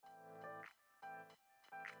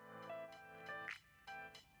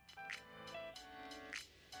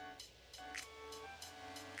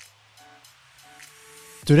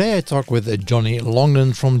Today I talk with Johnny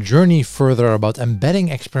Longden from Journey Further about embedding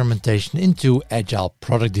experimentation into agile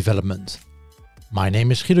product development. My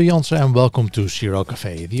name is Guido Jansen and welcome to Zero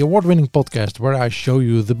Cafe, the award-winning podcast where I show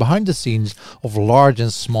you the behind the scenes of large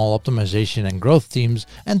and small optimization and growth teams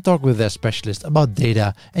and talk with their specialists about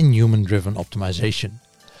data and human-driven optimization.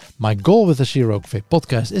 My goal with the Zero Cafe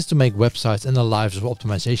podcast is to make websites and the lives of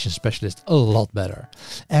optimization specialists a lot better.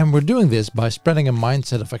 And we're doing this by spreading a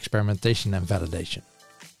mindset of experimentation and validation.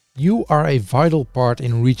 You are a vital part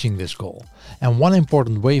in reaching this goal, and one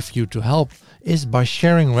important way for you to help is by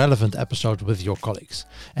sharing relevant episodes with your colleagues.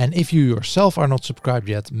 And if you yourself are not subscribed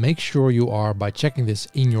yet, make sure you are by checking this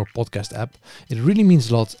in your podcast app. It really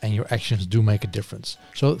means a lot and your actions do make a difference.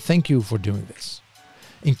 So thank you for doing this.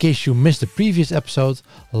 In case you missed the previous episode,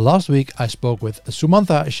 last week I spoke with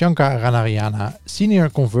Sumantha Shankaranarayana, Senior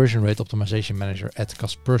Conversion Rate Optimization Manager at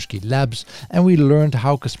Kaspersky Labs, and we learned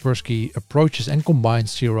how Kaspersky approaches and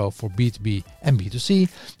combines Zero for B2B and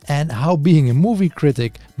B2C, and how being a movie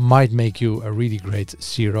critic might make you a really great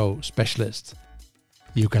Zero specialist.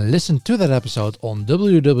 You can listen to that episode on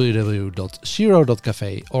www.zero.cafe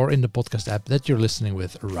or in the podcast app that you're listening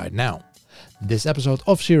with right now. This episode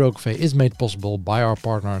of Zero Cafe is made possible by our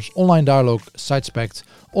partners Online Dialogue, SiteSpect,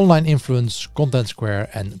 Online Influence, Content Square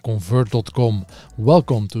and Convert.com.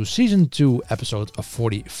 Welcome to Season 2, Episode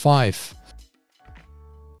 45.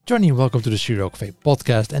 Johnny, welcome to the Zero Cafe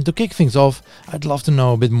podcast. And to kick things off, I'd love to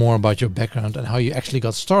know a bit more about your background and how you actually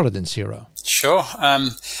got started in Zero. Sure.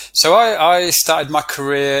 So I started my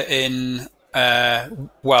career in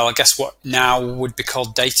I guess what now would be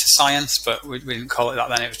called data science, but we didn't call it that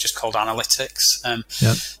then. It was just called analytics.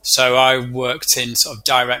 So I worked in sort of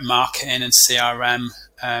direct marketing and CRM,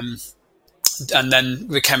 and then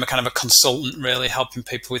became a kind of a consultant, really helping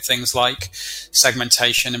people with things like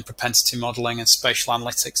segmentation and propensity modeling and spatial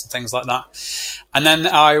analytics and things like that. And then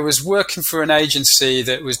I was working for an agency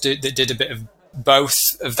that did a bit of both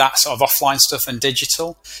of that sort of offline stuff and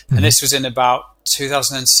digital. Mm-hmm. And this was in about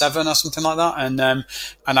 2007 or something like that, and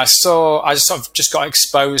I sort of just got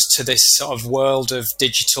exposed to this sort of world of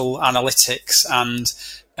digital analytics, and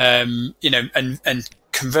and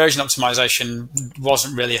conversion optimization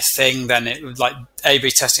wasn't really a thing then. It was like A/B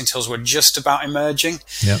testing tools were just about emerging,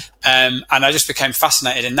 and I just became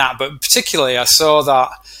fascinated in that. But particularly, I saw that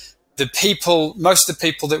most of the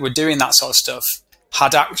people that were doing that sort of stuff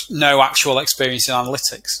had no actual experience in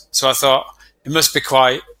analytics. So I thought it must be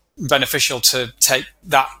quite beneficial to take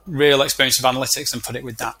that real experience of analytics and put it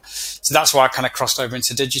with that. So that's why I kind of crossed over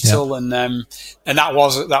into digital, and that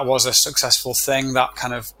was a successful thing. That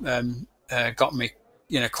kind of got me,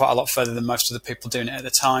 quite a lot further than most of the people doing it at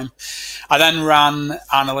the time. I then ran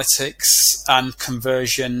analytics and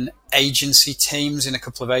conversion agency teams in a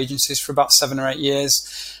couple of agencies for about 7 or 8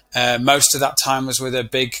 years. Most of that time was with a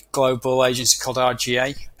big global agency called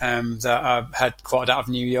RGA that are headquartered out of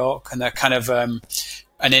New York, and they're kind of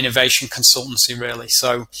an innovation consultancy, really.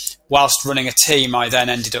 So whilst running a team, I then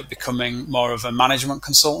ended up becoming more of a management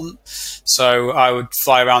consultant. So I would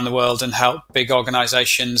fly around the world and help big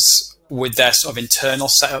organizations with their sort of internal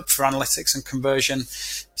setup for analytics and conversion.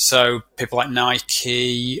 So people like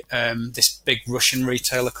Nike, this big Russian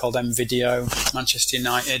retailer called MVideo, Manchester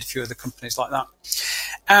United, a few other companies like that.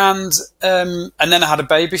 And then I had a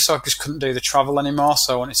baby, so I just couldn't do the travel anymore.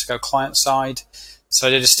 So I wanted to go client side. So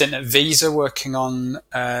I did a stint at Visa working on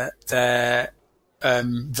their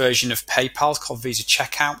version of PayPal called Visa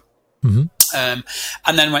Checkout. Mm-hmm. And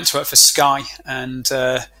then went to work for Sky. And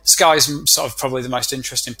Sky is sort of probably the most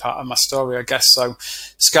interesting part of my story, I guess. So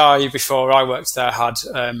Sky, before I worked there, had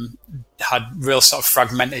real sort of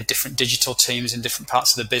fragmented different digital teams in different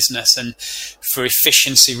parts of the business. And for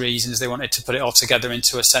efficiency reasons, they wanted to put it all together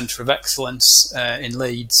into a centre of excellence in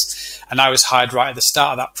Leeds. And I was hired right at the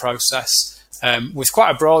start of that process. With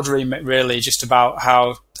quite a broad remit, really, just about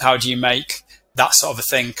how do you make that sort of a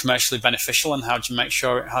thing commercially beneficial, and how do you make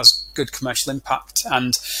sure it has good commercial impact.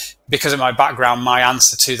 And because of my background, my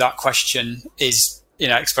answer to that question is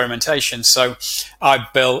experimentation. So I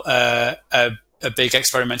built a big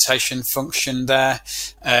experimentation function there.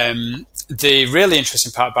 The really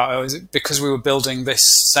interesting part about it was because we were building this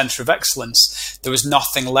centre of excellence, there was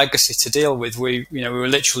nothing legacy to deal with. We were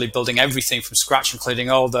literally building everything from scratch, including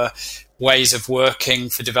all the ways of working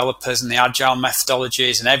for developers and the agile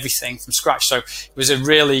methodologies and everything from scratch. So it was a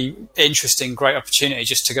really interesting, great opportunity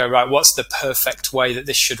just to go, right, what's the perfect way that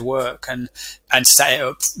this should work, and set it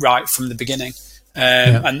up right from the beginning.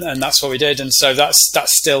 And that's what we did. And so that's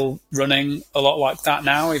still running a lot like that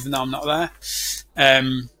now, even though I'm not there.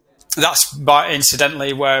 that's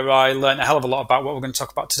incidentally where I learned a hell of a lot about what we're going to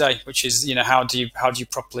talk about today, which is, how do you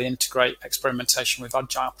properly integrate experimentation with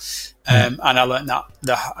Agile, and I learned that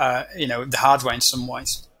the hard way in some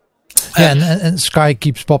ways. Yeah, and Sky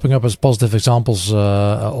keeps popping up as positive examples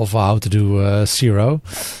of how to do Zero.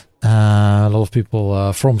 A lot of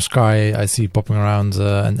people from Sky I see popping around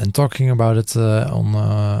and talking about it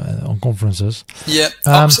on conferences. Yeah,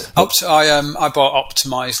 I bought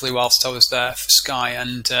Optimizely whilst I was there for Sky,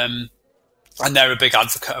 and they're a big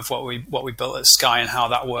advocate of what we built at Sky and how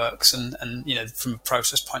that works, and from a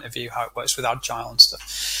process point of view how it works with Agile and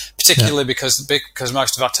stuff. Particularly because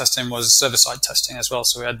most of our testing was server-side testing as well,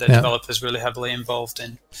 so we had the developers really heavily involved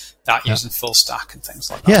in that using full stack and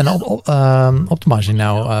things like that. Yeah, and Optimizely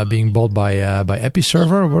now being bought by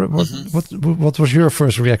Episerver. What was your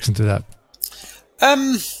first reaction to that?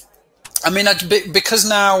 Because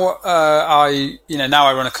now I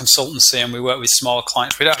run a consultancy and we work with smaller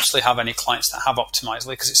clients. We don't actually have any clients that have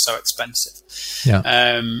Optimizely because it's so expensive. Yeah.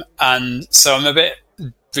 And so I'm a bit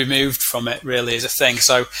removed from it really as a thing.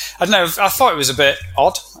 So I don't know. I thought it was a bit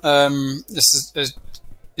odd. This is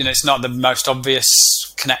it's not the most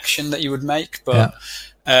obvious connection that you would make, but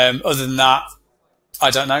other than that, I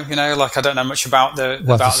don't know. I don't know much about the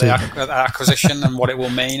acquisition and what it will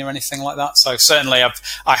mean or anything like that. So certainly,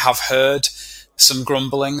 I have heard some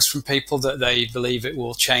grumblings from people that they believe it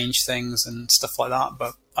will change things and stuff like that,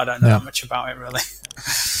 but I don't know that much about it really.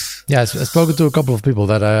 Yeah, I've spoken to a couple of people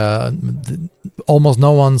that almost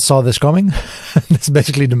no one saw this coming. That's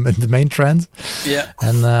basically the main trend. Yeah,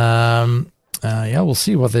 and. We'll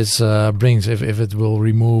see what this brings, if it will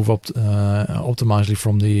remove Optimizely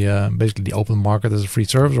from the basically the open market as a free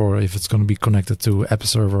service, or if it's going to be connected to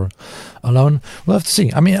Episerver alone. We'll have to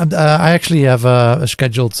see. I actually have a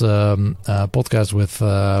scheduled podcast with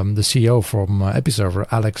the CEO from Episerver,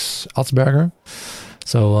 Alex Atzberger.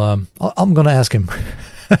 So I'm going to ask him.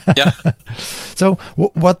 Yeah. So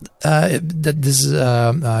this is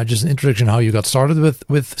just an introduction how you got started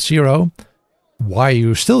with Zero. Why are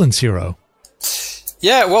you still in Zero?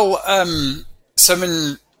 Yeah, well,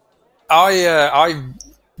 I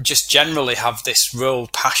just generally have this real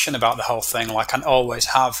passion about the whole thing, like I always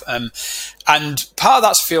have. And part of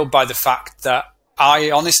that's fueled by the fact that I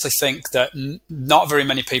honestly think that not very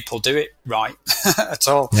many people do it right at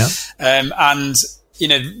all. Yeah. And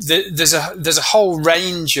there's a whole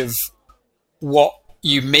range of what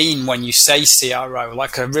you mean when you say CRO,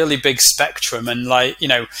 like a really big spectrum. And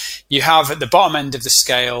you have at the bottom end of the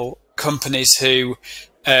scale companies who,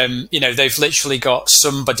 they've literally got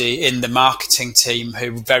somebody in the marketing team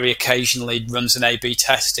who very occasionally runs an A/B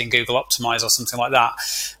test in Google Optimize or something like that.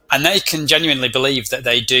 And they can genuinely believe that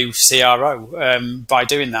they do CRO by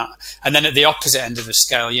doing that. And then at the opposite end of the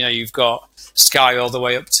scale, you've got Sky all the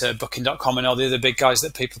way up to Booking.com and all the other big guys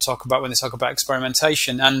that people talk about when they talk about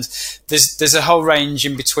experimentation. And there's a whole range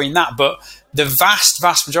in between that. But the vast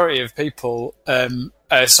majority of people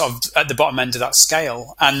are sort of at the bottom end of that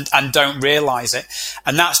scale and don't realize it.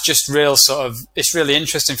 And that's just it's really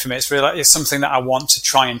interesting for me. It's something that I want to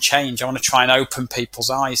try and change. I want to try and open people's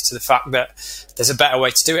eyes to the fact that there's a better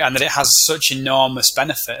way to do it and that it has such enormous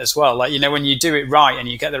benefit as well. When you do it right and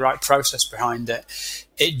you get the right process behind it,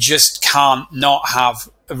 it just can't not have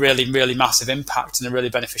a really, really massive impact and a really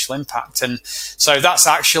beneficial impact. And so that's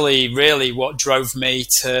actually really what drove me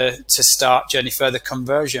to start Journey Further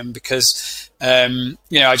Conversion, because I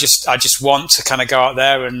just want to kind of go out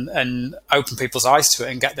there and open people's eyes to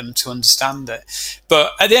it and get them to understand it.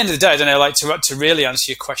 But at the end of the day, I don't know, to really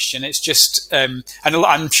answer your question, it's just, and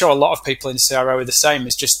I'm sure a lot of people in CRO are the same.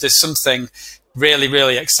 It's just there's something really,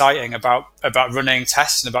 really exciting about running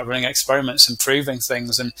tests and about running experiments and proving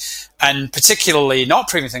things, and particularly not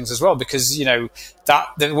proving things as well, because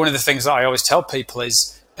one of the things that I always tell people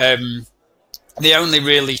is the only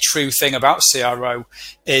really true thing about CRO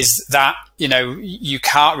is that you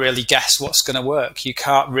can't really guess what's going to work. You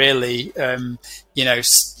can't really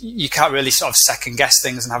you can't really sort of second guess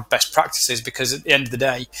things and have best practices, because at the end of the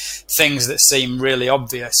day, things that seem really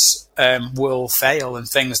obvious will fail, and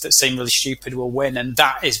things that seem really stupid will win. And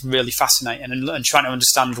that is really fascinating, and trying to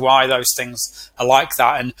understand why those things are like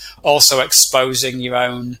that, and also exposing your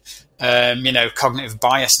own cognitive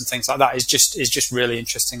bias and things like that is just really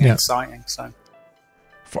interesting and exciting. So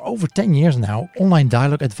for over 10 years now, Online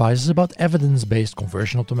Dialogue advises about evidence-based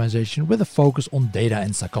conversion optimization with a focus on data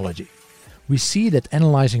and psychology. We see that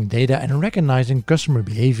analyzing data and recognizing customer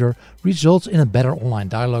behavior results in a better online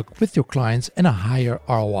dialogue with your clients and a higher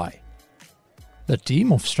ROI. The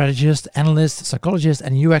team of strategists, analysts, psychologists,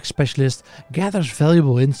 and UX specialists gathers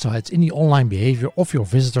valuable insights in the online behavior of your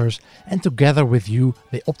visitors, and together with you,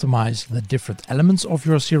 they optimize the different elements of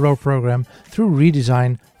your CRO program through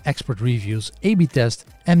redesign, expert reviews, A/B test,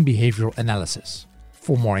 and behavioral analysis.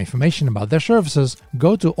 For more information about their services,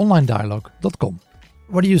 go to onlinedialogue.com.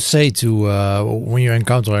 What do you say to when you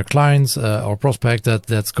encounter a client or prospect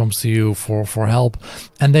that comes to you for help,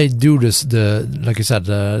 and they do this, like you said,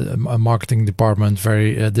 the marketing department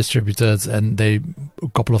very distributed, and they a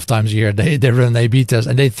couple of times a year they run an A/B test,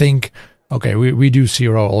 and they think, okay, we do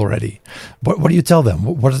CRO already. What do you tell them?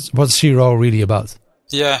 What's CRO really about?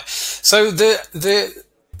 Yeah, so the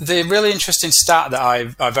really interesting stat that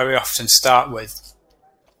I very often start with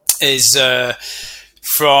is.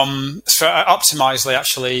 From Optimizely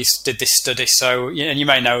actually did this study, so and you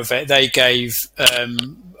may know of it. They gave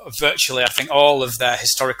virtually, I think, all of their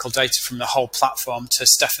historical data from the whole platform to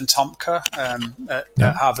Stefan Tomke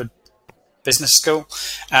at Harvard Business School,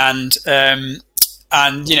 and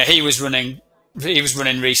he was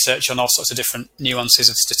running research on all sorts of different nuances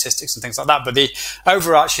of statistics and things like that. But the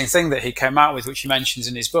overarching thing that he came out with, which he mentions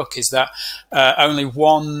in his book, is that only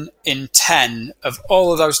 1 in 10 of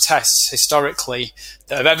all of those tests historically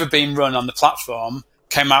that have ever been run on the platform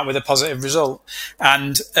came out with a positive result.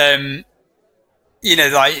 And,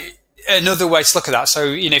 another way to look at that.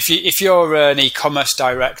 So, if you're an e-commerce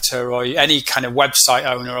director or any kind of website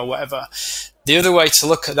owner or whatever, the other way to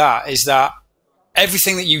look at that is that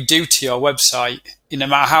everything that you do to your website, no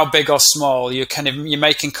matter how big or small, you're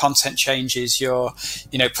making content changes, you're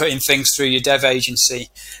putting things through your dev agency,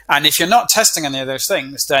 and if you're not testing any of those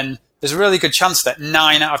things, then there's a really good chance that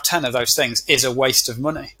 9 out of 10 of those things is a waste of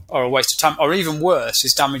money or a waste of time, or even worse,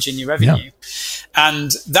 is damaging your revenue. Yeah.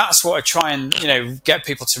 And that's what I try and get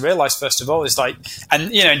people to realize first of all is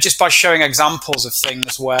just by showing examples of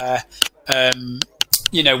things where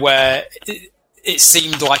where it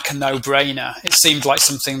seemed like a no-brainer. It seemed like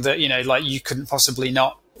something that, you couldn't possibly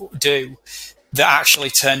not do, that actually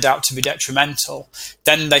turned out to be detrimental.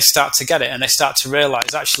 Then they start to get it, and they start to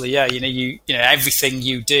realize, actually, everything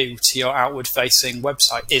you do to your outward-facing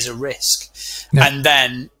website is a risk. Yeah. And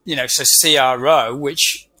then, so CRO,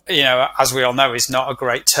 which, as we all know, is not a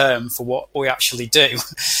great term for what we actually do.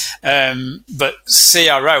 But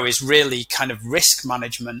CRO is really kind of risk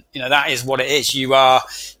management. That is what it is. You are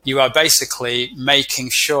basically making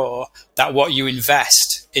sure that what you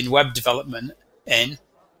invest in web development in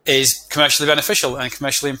is commercially beneficial and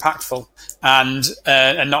commercially impactful, and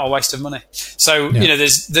not a waste of money. So,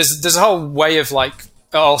 there's a whole way of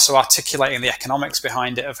also articulating the economics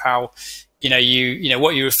behind it of how,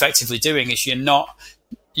 what you're effectively doing is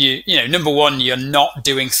number one, you're not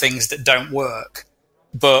doing things that don't work,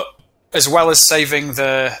 but as well as saving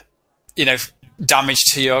the, damage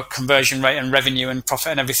to your conversion rate and revenue and profit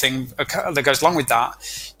and everything that goes along with that,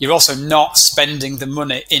 you're also not spending the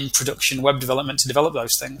money in production web development to develop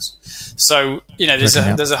those things. So,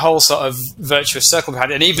 there's a whole sort of virtuous circle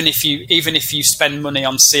behind it. And even if you spend money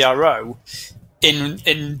on CRO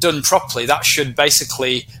in done properly, that should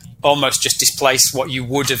basically almost just displace what you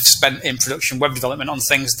would have spent in production web development on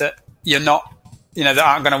things that you're not, that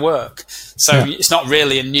aren't going to work. So It's not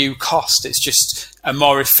really a new cost. It's just a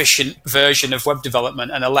more efficient version of web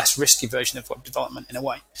development and a less risky version of web development in a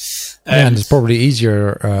way. And it's probably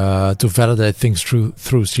easier to validate things through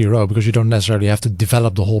CRO, because you don't necessarily have to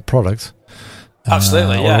develop the whole product.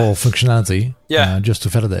 Absolutely, or whole functionality, just to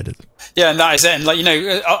validate it. Yeah, and that is it. And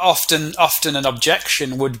often an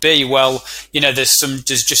objection would be, well, there's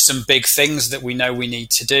just some big things that we know we need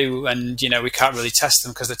to do, and we can't really test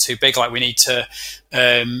them because they're too big. Like we need to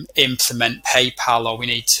implement PayPal, or we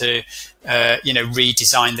need to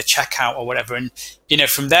redesign the checkout or whatever. And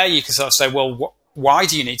from there you can sort of say, well, why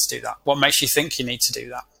do you need to do that? What makes you think you need to do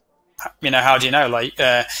that? How do you know?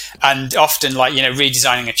 And often,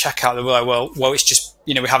 redesigning a checkout, they're like, well, it's just,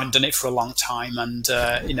 we haven't done it for a long time, and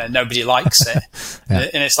nobody likes it.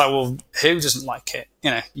 And it's like, well, who doesn't like it?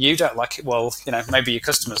 You don't like it. Well, maybe your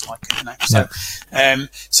customers like it.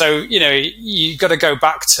 So you got to go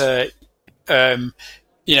back to,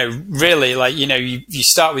 really, you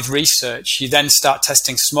start with research, you then start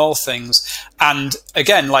testing small things, and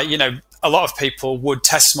again, a lot of people would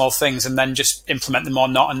test small things and then just implement them or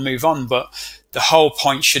not and move on. But the whole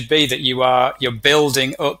point should be that you're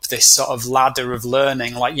building up this sort of ladder of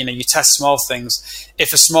learning. You test small things.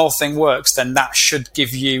 If a small thing works, then that should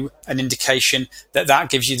give you an indication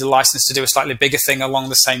that gives you the license to do a slightly bigger thing along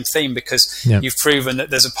the same theme, because you've proven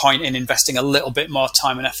that there's a point in investing a little bit more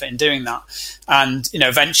time and effort in doing that. And,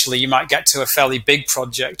 eventually you might get to a fairly big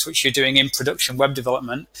project, which you're doing in production web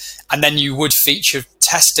development, and then you would feature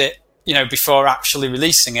test it before actually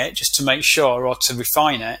releasing it, just to make sure or to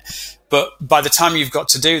refine it. But by the time you've got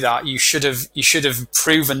to do that, you should have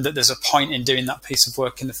proven that there's a point in doing that piece of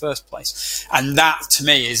work in the first place. And that, to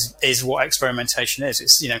me, is what experimentation is.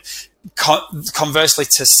 It's, conversely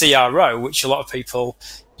to CRO, which a lot of people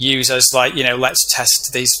use as like, let's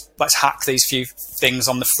hack these few things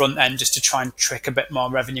on the front end just to try and trick a bit more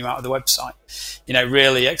revenue out of the website.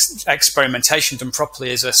 Really experimentation done properly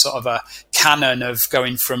is a sort of a canon of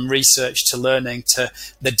going from research to learning to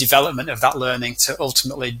the development of that learning to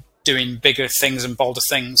ultimately doing bigger things and bolder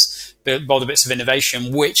bits of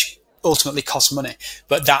innovation, which ultimately costs money.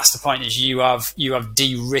 But that's the point: is you have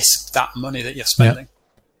de-risked that money that you're spending.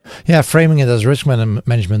 Yeah, framing it as risk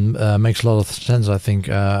management makes a lot of sense. I think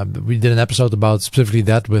we did an episode about specifically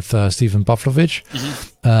that with Stephen Pavlovich.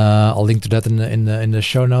 Mm-hmm. I'll link to that in the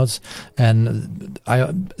show notes. And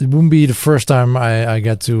it wouldn't be the first time I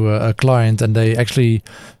get to a client and they actually,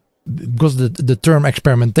 because the term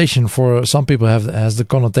experimentation for some people has the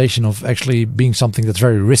connotation of actually being something that's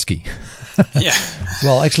very risky. Yeah.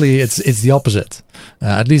 Well, actually, it's the opposite.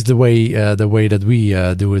 At least the way that we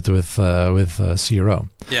do it with CRO.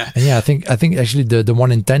 Yeah. And yeah, I think actually the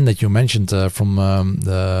 1 in 10 that you mentioned from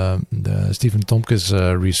the Stephen Tompkins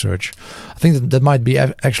research, I think that might be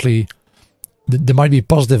actually there might be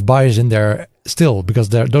positive bias in there still, because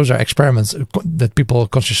those are experiments that people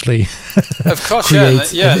consciously of course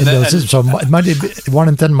create yeah. in those systems. So it might be 1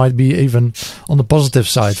 in 10 might be even on the positive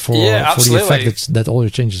side for the effect that all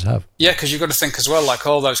your changes have. Yeah, because you've got to think as well, like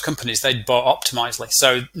all those companies, they bought Optimizely.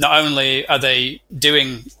 So not only are they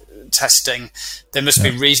doing testing, they must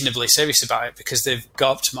be reasonably serious about it because they've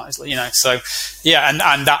got Optimizely, So yeah,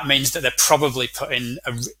 and that means that they're probably putting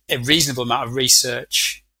a reasonable amount of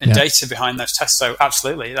research and data behind those tests. So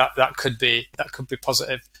absolutely, that could be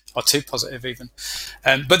positive or too positive even.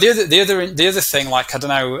 But the other thing, like I don't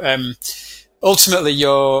know,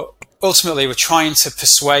 ultimately we're trying to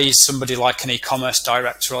persuade somebody like an e-commerce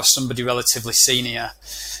director or somebody relatively senior,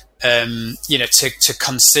 to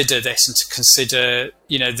consider this and to consider,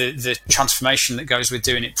 the transformation that goes with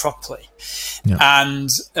doing it properly. Yeah. And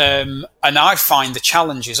I find the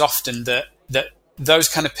challenge is often that those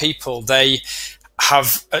kind of people, they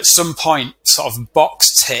have at some point sort of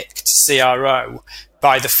box ticked CRO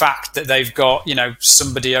by the fact that they've got,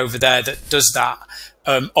 somebody over there that does that,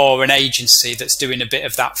 or an agency that's doing a bit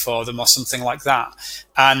of that for them or something like that.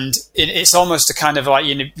 And it's almost a kind of like,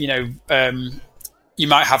 you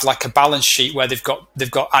might have like a balance sheet where they've got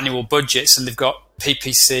annual budgets and they've got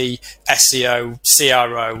PPC, SEO,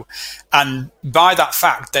 CRO. And by that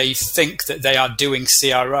fact, they think that they are doing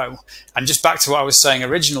CRO. And just back to what I was saying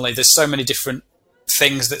originally, there's so many different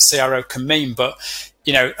things that CRO can mean, but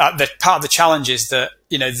the part of the challenge is that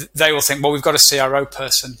they will think, well, we've got a CRO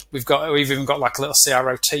person, we've even got like a little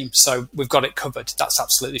CRO team, so we've got it covered. That's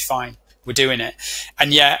absolutely fine. We're doing it.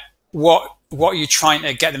 And yet, what you're trying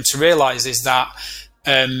to get them to realize is that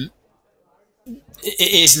it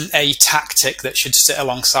isn't a tactic that should sit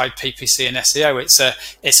alongside PPC and SEO.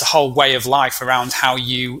 It's a whole way of life around how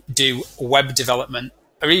you do web development,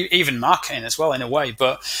 or even marketing as well in a way.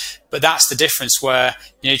 But that's the difference where,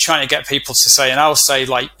 you're trying to get people to say, and I'll say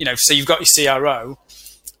like, so you've got your CRO,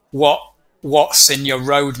 what's in your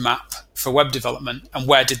roadmap for web development and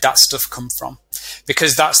where did that stuff come from?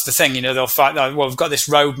 Because that's the thing, they'll find, well, we've got this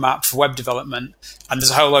roadmap for web development and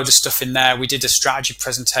there's a whole load of stuff in there. We did a strategy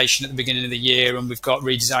presentation at the beginning of the year and we've got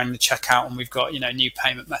redesigning the checkout and we've got, new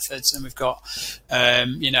payment methods and we've got,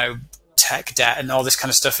 tech debt and all this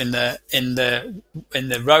kind of stuff in the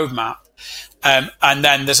roadmap. And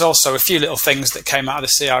then there's also a few little things that came out of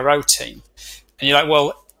the CRO team. And you're like,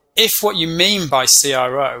 well, if what you mean by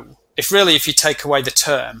CRO, if you take away the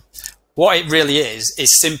term, what it really is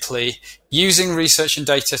simply using research and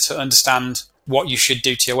data to understand what you should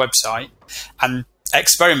do to your website and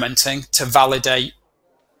experimenting to validate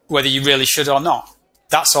whether you really should or not.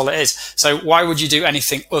 That's all it is. So why would you do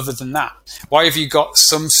anything other than that? Why have you got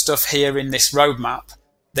some stuff here in this roadmap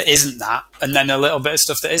that isn't that, and then a little bit of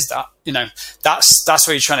stuff that is that? That's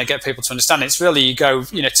what you're trying to get people to understand. It's really, you go,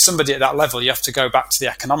 to somebody at that level, you have to go back to the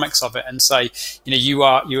economics of it and say,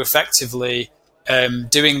 you effectively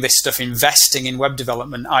doing this stuff, investing in web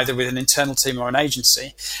development, either with an internal team or an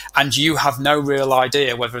agency, and you have no real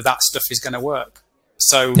idea whether that stuff is going to work.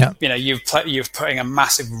 So, you're putting a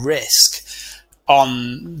massive risk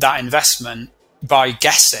on that investment by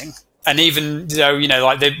guessing and even though,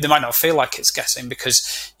 like they might not feel like it's guessing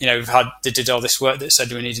because, they did all this work that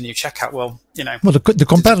said we need a new checkout. Well, Well, the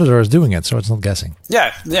competitor is doing it, so it's not guessing.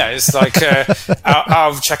 Yeah. It's like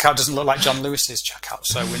our checkout doesn't look like John Lewis's checkout,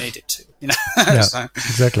 so we need it to. Yeah, so.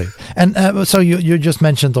 Exactly. And so you just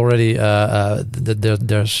mentioned already that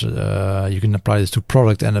there's you can apply this to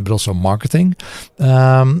product and but also marketing.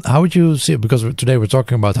 How would you see it? Because today we're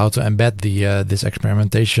talking about how to embed this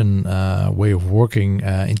experimentation way of working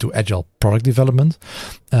into agile product development.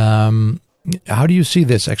 How do you see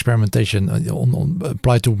this experimentation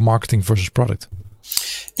applied to marketing versus product?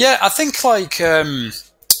 Yeah, I think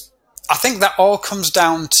I think that all comes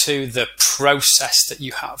down to the process that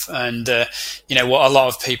you have, and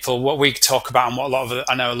what we talk about, and what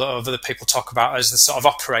I know a lot of other people talk about as the sort of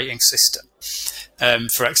operating system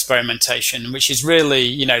for experimentation, which is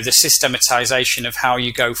really the systematization of how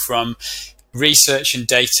you go from research and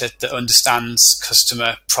data that understands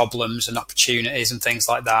customer problems and opportunities and things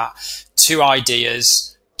like that to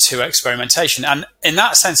ideas to experimentation. And in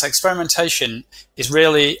that sense, experimentation is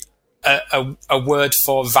really a word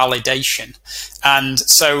for validation. And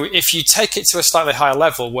so if you take it to a slightly higher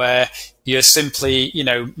level where you're simply,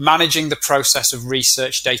 managing the process of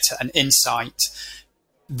research, data and insight,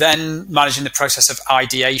 then managing the process of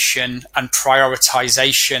ideation and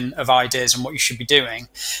prioritization of ideas and what you should be doing,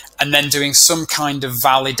 and then doing some kind of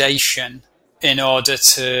validation in order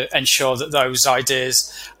to ensure that those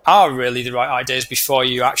ideas are really the right ideas before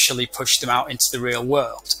you actually push them out into the real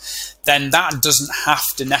world, then that doesn't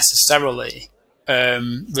have to necessarily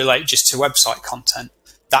relate just to website content.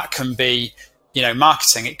 That can be,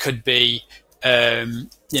 marketing. It could be,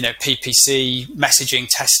 PPC, messaging,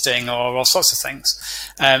 testing, or all sorts of things.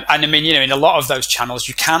 And I mean, in a lot of those channels,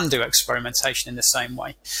 you can do experimentation in the same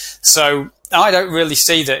way. So I don't really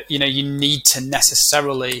see that, you need to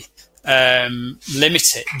necessarily limit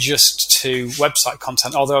it just to website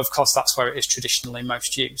content, although of course that's where it is traditionally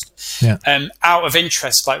most used. Yeah. Out of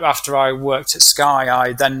interest, like after I worked at Sky,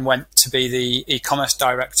 I then went to be the e-commerce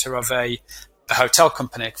director of a hotel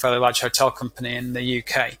company, a fairly large hotel company in the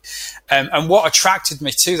UK. And what attracted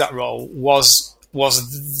me to that role was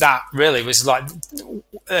that really was like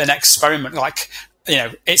an experiment,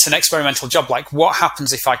 it's an experimental job. Like, what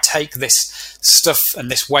happens if I take this stuff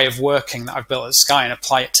and this way of working that I've built at Sky and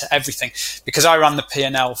apply it to everything? Because I ran the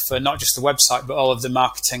P&L for not just the website, but all of the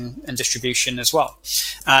marketing and distribution as well.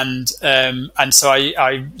 And so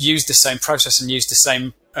I used the same process and used the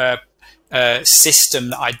same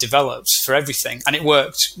system that I developed for everything, and it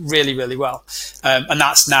worked really, really well. And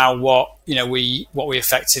that's now what we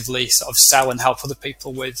effectively sort of sell and help other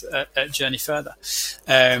people with at Journey Further.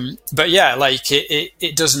 But yeah,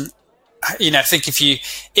 it doesn't. I think if you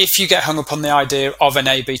get hung up on the idea of an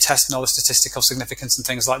A/B test and all the statistical significance and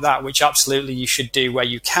things like that, which absolutely you should do where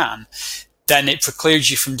you can, then it precludes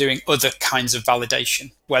you from doing other kinds of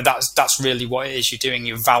validation, where that's really what it is you're doing.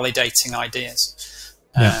 You're validating ideas.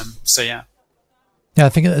 Yeah. Yeah, I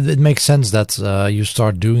think it makes sense that you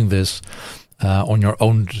start doing this on your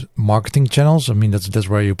own marketing channels. I mean, that's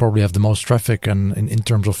where you probably have the most traffic, and in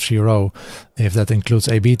terms of CRO, if that includes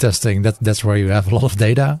A/B testing, that's where you have a lot of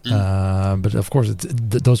data. But of course,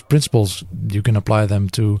 those principles, you can apply them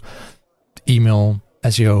to email,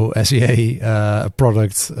 SEO, SEA,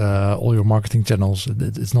 product, all your marketing channels.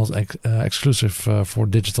 It's not exclusive for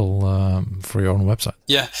digital, for your own website.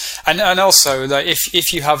 Yeah, and also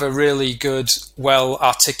if you have a really good, well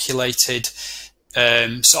articulated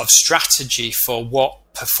sort of strategy for what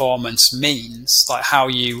performance means, like how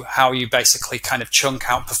you basically kind of chunk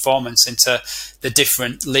out performance into the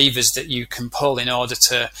different levers that you can pull in order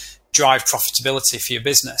to drive profitability for your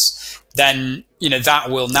business, then that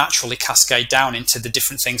will naturally cascade down into the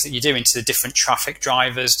different things that you do, into the different traffic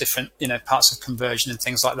drivers, different parts of conversion and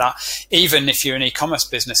things like that. Even if you're an e-commerce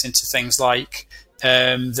business, into things like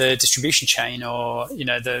the distribution chain, or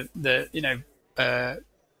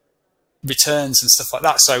returns and stuff like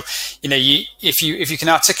that. So if you can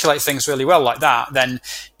articulate things really well like that, then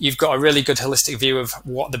you've got a really good holistic view of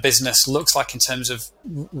what the business looks like in terms of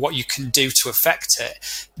what you can do to affect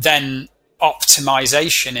it. Then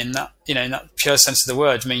optimization in that in that pure sense of the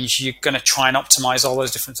word means you're going to try and optimize all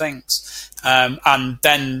those different things, and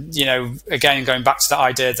then again going back to that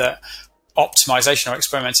idea that optimization or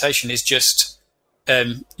experimentation is just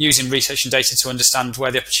using research and data to understand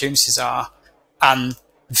where the opportunities are, and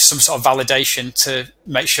some sort of validation to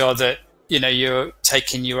make sure that you're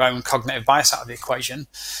taking your own cognitive bias out of the equation.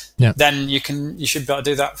 Yeah. Then you should be able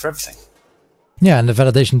to do that for everything. Yeah, and the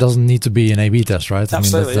validation doesn't need to be an A/B test, right?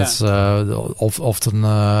 Absolutely, that's often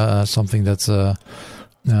something that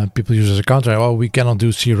people use as a counter. Oh, we cannot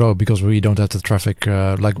do CRO because we don't have the traffic.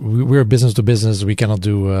 Like we're business to business, we cannot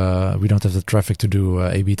do. We don't have the traffic to do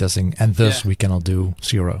A/B testing, and thus we cannot do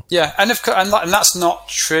CRO. Yeah, and of course, and that's not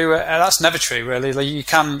true. That's never true, really. Like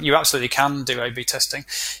you absolutely can do A/B testing.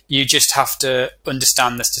 You just have to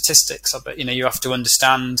understand the statistics of it. You have to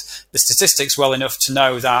understand the statistics well enough to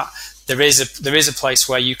know that there is a place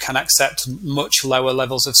where you can accept much lower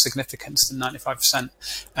levels of significance than 95%,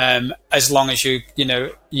 as long as you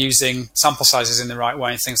using sample sizes in the right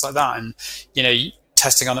way and things like that, and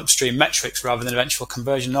testing on upstream metrics rather than eventual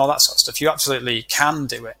conversion and all that sort of stuff. You absolutely can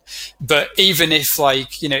do it, but even if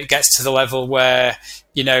it gets to the level where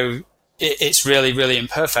it's really, really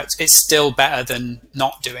imperfect, it's still better than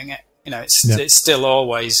not doing it. It's still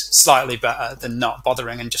always slightly better than not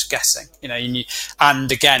bothering and just guessing.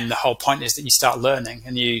 And again, the whole point is that you start learning,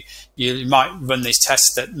 and you might run these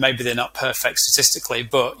tests that maybe they're not perfect statistically,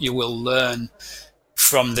 but you will learn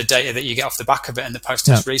from the data that you get off the back of it and the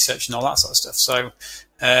post-test research and all that sort of stuff. So,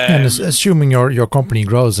 and assuming your company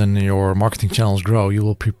grows and your marketing channels grow, you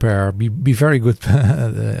will be very good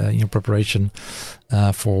in your preparation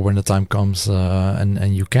for when the time comes,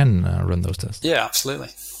 and you can run those tests. Yeah, absolutely.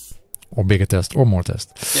 Or bigger test, or more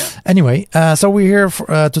test. Yeah. Anyway, so we're here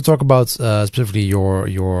to talk about specifically your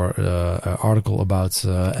article about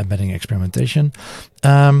embedding experimentation.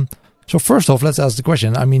 So first off, let's ask the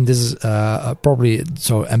question. I mean, this is probably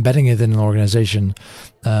so embedding it in an organization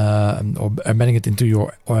or embedding it into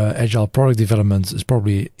your agile product development is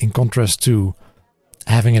probably in contrast to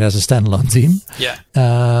having it as a standalone team. Yeah.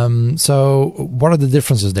 So what are the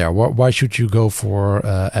differences there? Why should you go for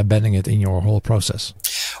embedding it in your whole process?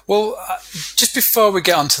 Well, just before we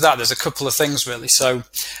get onto that, there's a couple of things really. So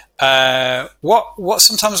what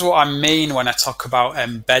I mean when I talk about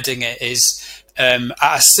embedding it is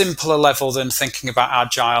at a simpler level than thinking about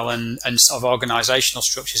agile and sort of organizational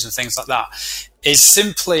structures and things like that, is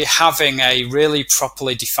simply having a really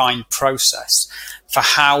properly defined process for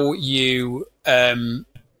how you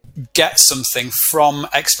get something from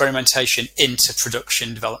experimentation into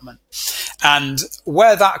production development. And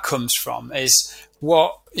where that comes from is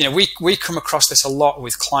we come across this a lot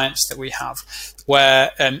with clients that we have,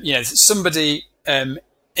 where somebody there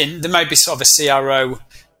may be sort of a CRO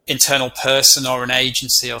internal person or an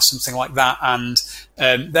agency or something like that, and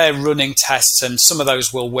they're running tests, and some of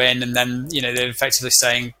those will win, and then they're effectively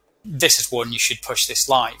saying this is one, you should push this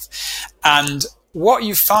live. And what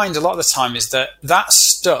you find a lot of the time is that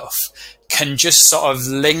stuff can just sort of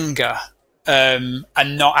linger and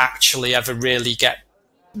not actually ever really get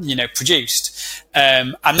produced,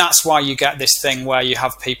 and that's why you get this thing where you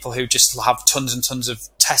have people who just have tons and tons of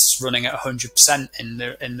tests running at 100% in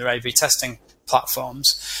their A/B testing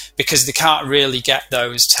platforms, because they can't really get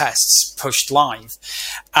those tests pushed live.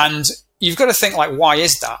 And you've got to think, like, why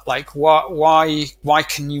is that? Like, why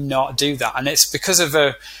can you not do that? And it's because of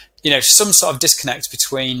some sort of disconnect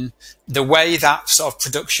between the way that sort of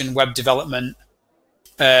production web development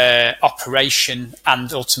operation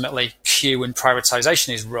and ultimately queue and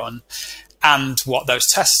prioritization is run, and what those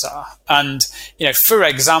tests are. And for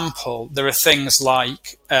example, there are things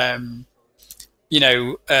like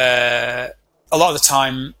a lot of the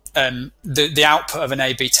time the output of an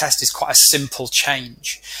A/B test is quite a simple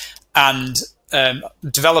change, and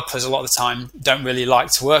developers a lot of the time don't really like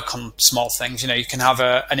to work on small things. You can have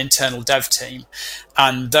an internal dev team,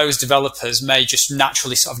 and those developers may just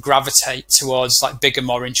naturally sort of gravitate towards like bigger,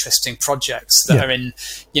 more interesting projects that are in,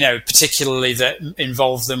 particularly that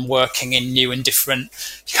involve them working in new and different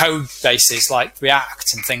code bases like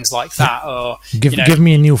React and things like that. Or give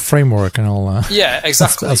me a new framework and I'll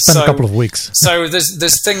exactly. I'll spend a couple of weeks. So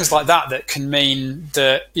there's things like that can mean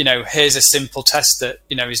that here's a simple test that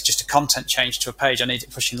is just a content change to a page, I need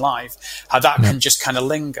it pushing live. How that can just kind of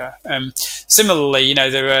linger. Similarly,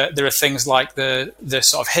 there are things like the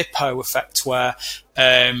sort of hippo effect, where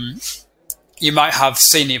you might have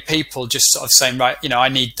senior people just sort of saying, right, I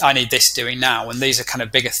need this doing now, and these are kind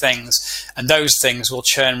of bigger things, and those things will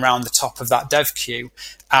churn around the top of that dev queue.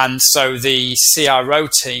 And so the CRO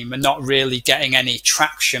team are not really getting any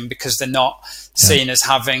traction because they're not seen as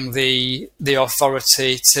having the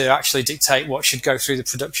authority to actually dictate what should go through the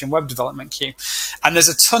production web development queue. And there's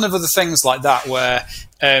a ton of other things like that where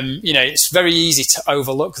it's very easy to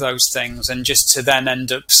overlook those things and just to then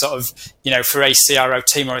end up sort of, for a CRO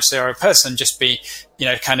team or a CRO person, just be,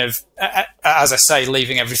 kind of, as I say,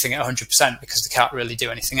 leaving everything at 100% because they can't really do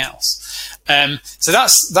anything else. So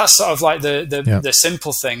that's sort of like the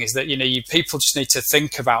simple thing is that, you people just need to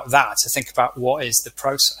think about that, to think about what is the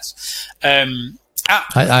process.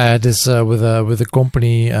 I had this with a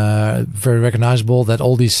company, very recognizable, that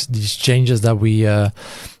all these changes that we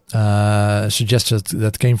suggested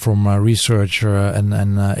that came from research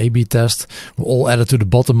and A/B test were all added to the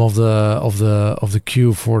bottom of the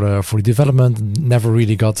queue for the development. Never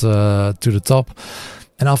really got to the top.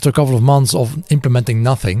 And after a couple of months of implementing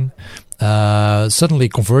nothing, suddenly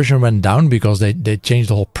conversion went down because they changed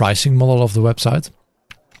the whole pricing model of the website.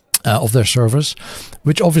 Of their service,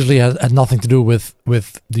 which obviously had nothing to do with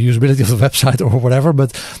the usability of the website or whatever,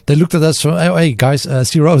 but they looked at us, so, hey guys,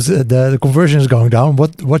 Zeros, the conversion is going down.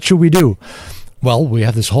 What should we do? Well, we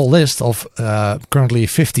have this whole list of currently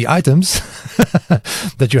 50 items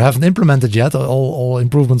that you haven't implemented yet, all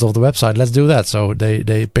improvements of the website. Let's do that. So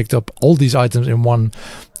they picked up all these items in one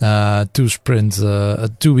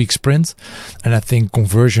 2-week sprint. And I think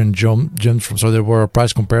conversion jumped from, so there were a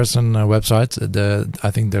price comparison website. I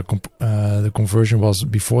think the conversion was,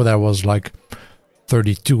 before that was like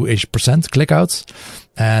 32-ish% clickouts.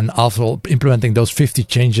 And after implementing those 50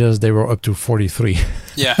 changes, they were up to 43.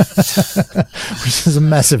 Yeah. Which is a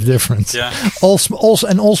massive difference. Yeah. All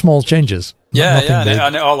small changes. Yeah,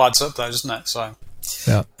 and it all adds up though, doesn't it? So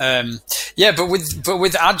yeah. But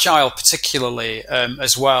with Agile particularly,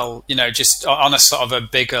 as well, just on a sort of a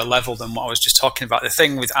bigger level than what I was just talking about, the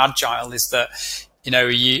thing with Agile is that, in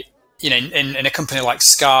a company like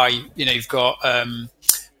Sky, you've got,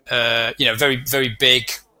 very, very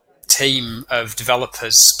big team of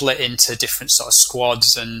developers split into different sort of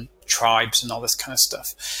squads and tribes and all this kind of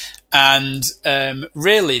stuff. And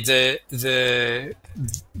really, the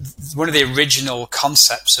one of the original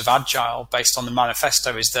concepts of Agile, based on the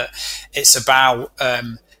manifesto, is that it's about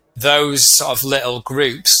those sort of little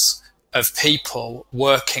groups of people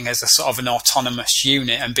working as a sort of an autonomous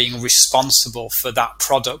unit and being responsible for that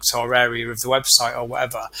product or area of the website or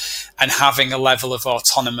whatever, and having a level of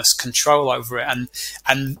autonomous control over it. And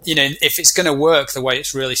if it's going to work the way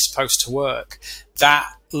it's really supposed to work,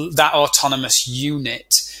 that autonomous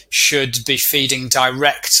unit should be feeding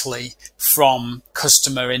directly from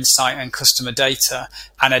customer insight and customer data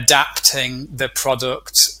and adapting the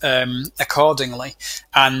product accordingly.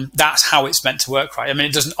 And that's how it's meant to work, right? I mean,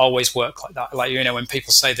 it doesn't always work like that. Like, when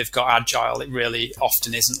people say they've got Agile, it really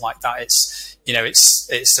often isn't like that. It's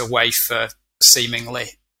a way for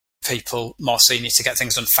seemingly people more senior to get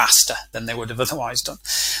things done faster than they would have otherwise done.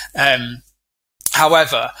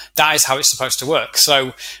 However, that is how it's supposed to work.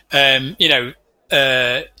 So,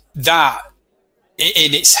 that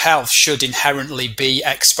in itself should inherently be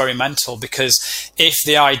experimental, because if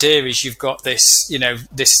the idea is you've got this,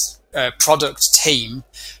 this product team,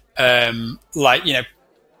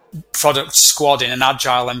 product squad in an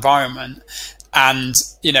Agile environment, and,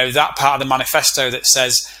 that part of the manifesto that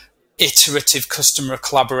says iterative customer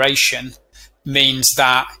collaboration means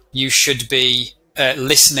that you should be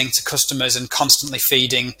listening to customers and constantly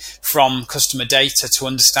feeding from customer data to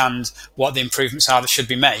understand what the improvements are that should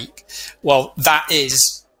be made. Well, that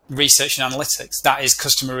is research and analytics. That is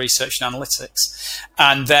customer research and analytics.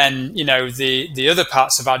 And then, the other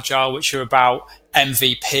parts of Agile, which are about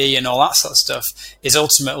MVP and all that sort of stuff, is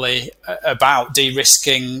ultimately about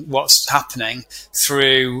de-risking what's happening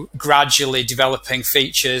through gradually developing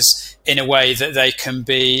features in a way that they can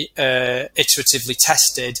be iteratively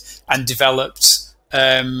tested and developed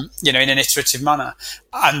in an iterative manner.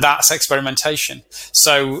 And that's experimentation.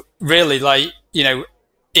 So really,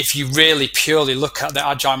 if you really purely look at the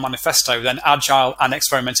Agile manifesto, then Agile and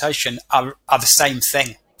experimentation are the same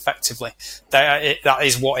thing. Effectively, that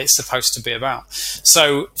is what it's supposed to be about.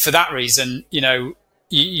 So for that reason, you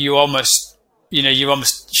almost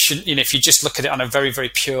shouldn't. If you just look at it on a very, very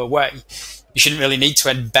pure way, you shouldn't really need to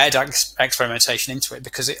embed experimentation into it,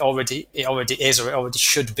 because it already is, or it already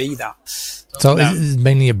should be that. So is it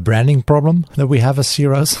mainly a branding problem that we have as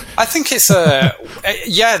Zeros? I think it's the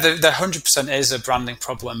 100% is a branding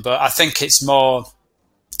problem, but I think it's more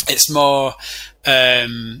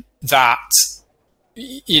that.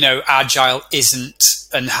 Agile isn't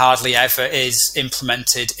and hardly ever is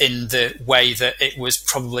implemented in the way that it was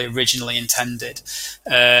probably originally intended.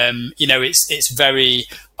 It's very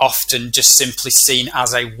often just simply seen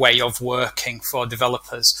as a way of working for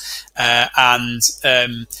developers. If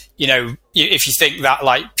you think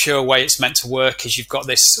that pure way it's meant to work is you've got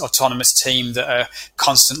this autonomous team that are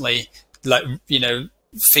constantly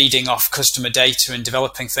feeding off customer data and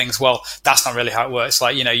developing things, well, that's not really how it works.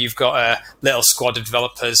 You've got a little squad of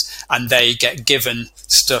developers and they get given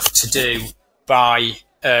stuff to do by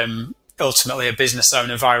ultimately a business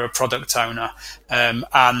owner via a product owner, and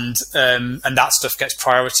that stuff gets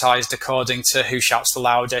prioritized according to who shouts the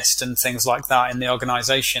loudest and things like that in the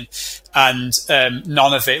organization. And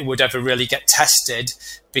none of it would ever really get tested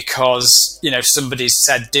because somebody's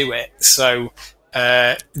said do it. So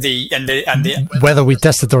whether we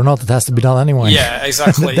test it or not, it has to be done anyway. Yeah,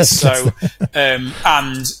 exactly. So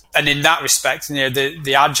and in that respect,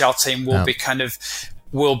 the agile team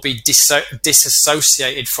will be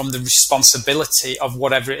disassociated from the responsibility of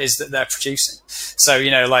whatever it is that they're producing. So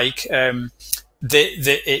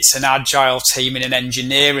it's an agile team in an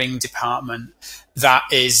engineering department that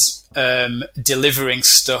is delivering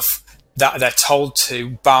stuff that they're told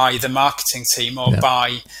to by the marketing team or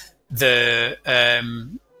by the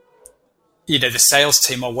the sales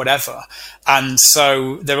team or whatever. And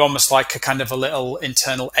so they're almost like a kind of a little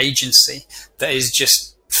internal agency that is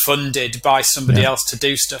just funded by somebody else to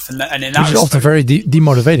do stuff. And in that which is often very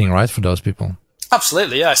demotivating, right, for those people?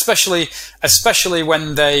 Absolutely, yeah. Especially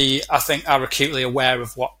when they, I think, are acutely aware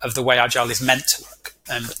of the way agile is meant to work.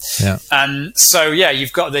 And so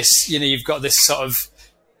you've got this sort of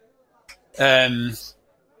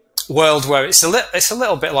world where it's a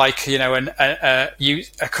little bit like a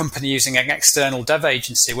company using an external dev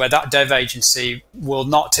agency, where that dev agency will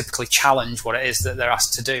not typically challenge what it is that they're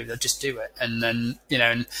asked to do. They'll just do it. And then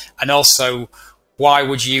and also, why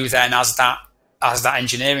would you then, as that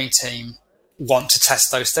engineering team, want to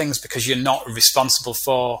test those things? Because you're not responsible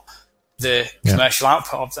for the commercial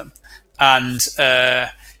output of them. And so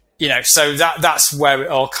that's where it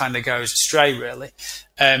all kind of goes astray, really.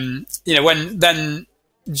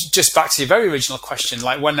 Just back to your very original question,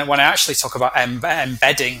 like when I actually talk about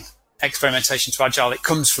embedding experimentation to agile, it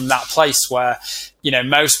comes from that place where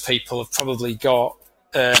most people have probably got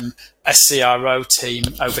a CRO team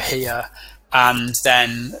over here, and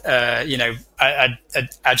then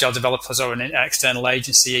agile developers or an external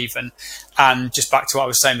agency even. And just back to what I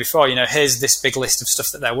was saying before, here's this big list of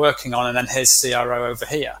stuff that they're working on, and then here's CRO over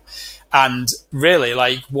here. And really,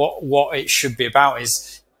 like what it should be about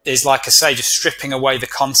is like I say, just stripping away the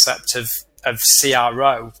concept of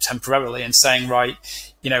CRO temporarily and saying, right,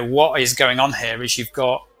 what is going on here is you've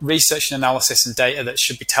got research and analysis and data that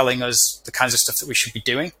should be telling us the kinds of stuff that we should be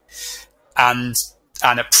doing, and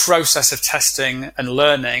a process of testing and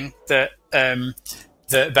learning that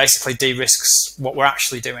basically de-risks what we're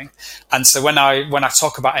actually doing. And so when I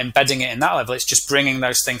talk about embedding it in that level, it's just bringing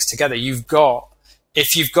those things together.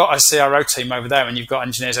 If you've got a CRO team over there and you've got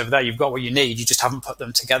engineers over there, you've got what you need. You just haven't put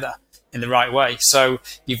them together in the right way. So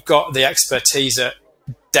you've got the expertise at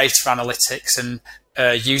data analytics and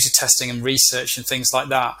user testing and research and things like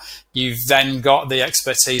that. You've then got the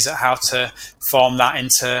expertise at how to form that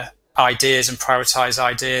into ideas and prioritize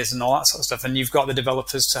ideas and all that sort of stuff. And you've got the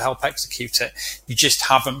developers to help execute it. You just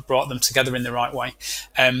haven't brought them together in the right way.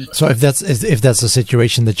 So if that's a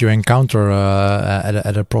situation that you encounter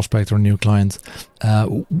at a prospect or new client,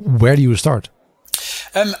 where do you start?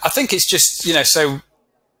 I think it's just, so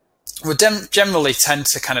we generally tend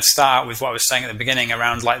to kind of start out with what I was saying at the beginning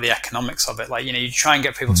around like the economics of it. Like, you try and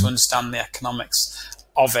get people to understand the economics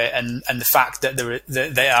of it and the fact that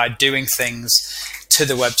they are doing things to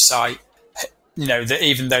the website, that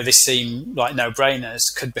even though they seem like no-brainers,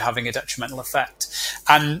 could be having a detrimental effect.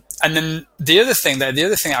 And then the other thing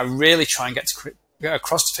I really try and get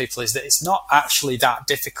across to people is that it's not actually that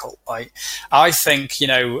difficult. Like, I think, you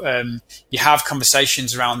have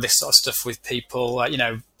conversations around this sort of stuff with people,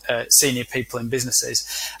 senior people in businesses,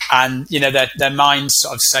 and their minds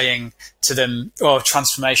sort of saying to them,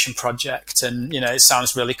 transformation project, and it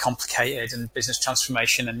sounds really complicated, and business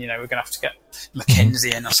transformation, and we're gonna have to get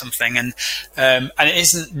McKinsey in or something, and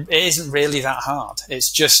it isn't really that hard.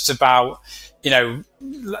 It's just about,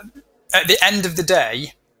 at the end of the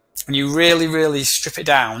day, when you really, really strip it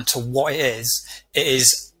down to what it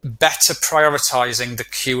is better prioritizing the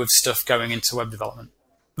queue of stuff going into web development.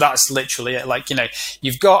 That's literally it. Like,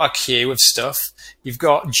 you've got a queue of stuff. You've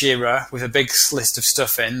got Jira with a big list of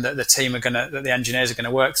stuff in that that the engineers are going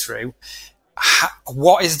to work through.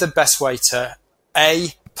 What is the best way to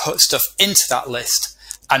A, put stuff into that list,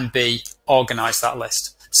 and B, organize that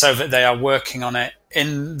list so that they are working on it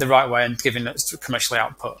in the right way and giving it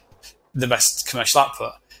the best commercial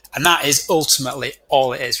output. And that is ultimately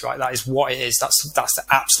all it is, right? That is what it is. That's the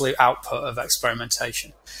absolute output of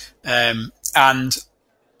experimentation. And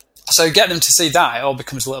so get them to see that, it all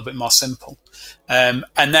becomes a little bit more simple. And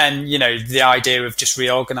then, the idea of just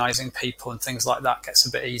reorganizing people and things like that gets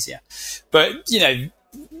a bit easier. But,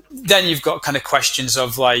 then you've got kind of questions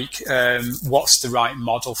of like, what's the right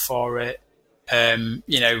model for it?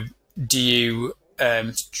 Do you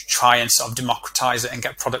try and sort of democratize it and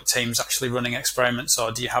get product teams actually running experiments,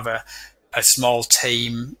 or do you have a small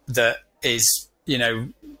team that is,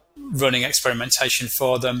 running experimentation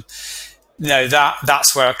for them?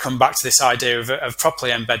 That's where I come back to this idea of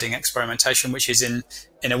properly embedding experimentation, which is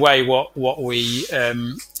in a way what we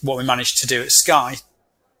managed to do at Sky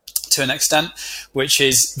to an extent, which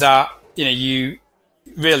is that you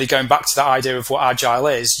really, going back to that idea of what agile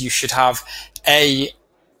is, you should have a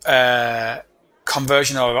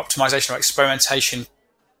conversion or optimization or experimentation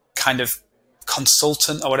kind of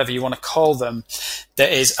consultant, or whatever you want to call them,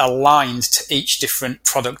 that is aligned to each different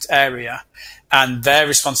product area, and their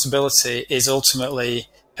responsibility is ultimately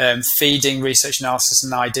feeding research, analysis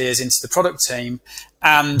and ideas into the product team,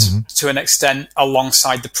 and to an extent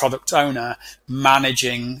alongside the product owner,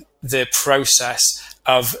 managing the process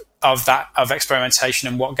of experimentation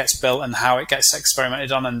and what gets built and how it gets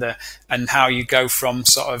experimented on, and how you go from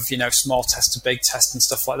sort of small test to big test and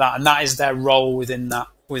stuff like that. And that is their role within that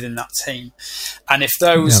team. And if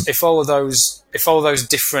all of those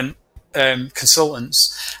different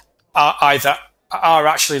consultants are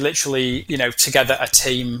actually literally together a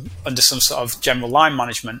team under some sort of general line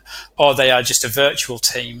management, or they are just a virtual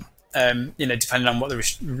team, depending on what the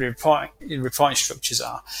reporting structures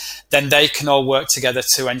are, then they can all work together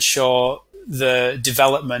to ensure the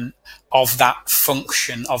development of that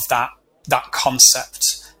function, of that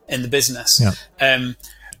concept in the business.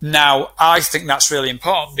 Now, I think that's really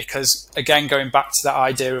important because, again, going back to that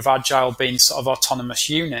idea of agile being sort of autonomous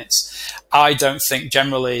units, I don't think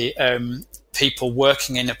generally people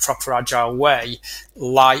working in a proper agile way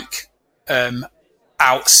like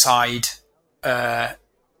outside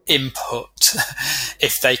input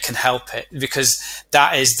if they can help it, because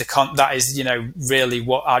that is really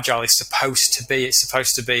what agile is supposed to be. It's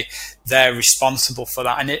supposed to be they're responsible for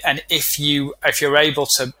that, and if you're able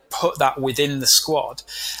to put that within the squad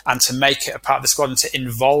and to make it a part of the squad and to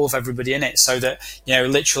involve everybody in it, so that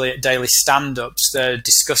literally at daily stand-ups they're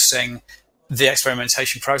discussing the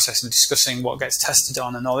experimentation process and discussing what gets tested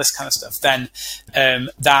on and all this kind of stuff, then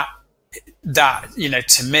that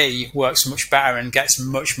to me works much better and gets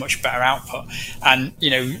much better output. And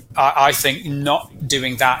I think not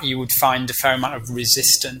doing that, you would find a fair amount of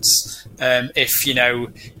resistance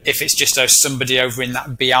if it's just somebody over in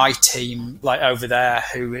that BI team, like over there,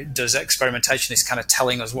 who does experimentation, is kind of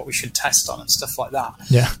telling us what we should test on and stuff like that.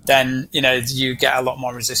 Then you get a lot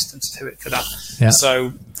more resistance to it for that.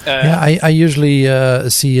 So I usually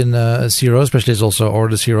see in a CRO specialist also, or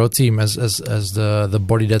the CRO team, as the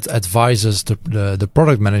body that advises the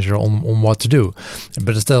product manager on what to do,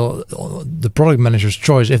 but it's still the product manager's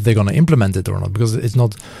choice if they're going to implement it or not, because it's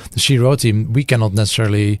not the CRO team. We cannot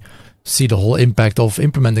necessarily see the whole impact of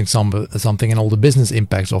implementing something and all the business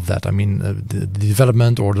impacts of that. I mean, the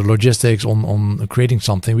development or the logistics on creating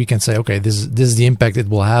something, we can say, okay, this is the impact it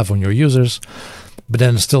will have on your users. But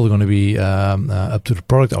then it's still going to be up to the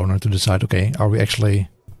product owner to decide, okay,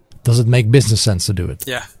 does it make business sense to do it?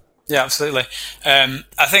 Yeah, absolutely.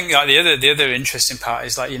 I think like the other interesting part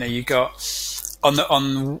is, like, you got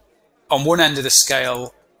on one end of the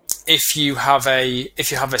scale, if you have a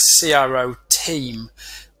CRO team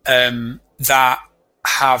that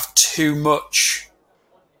have too much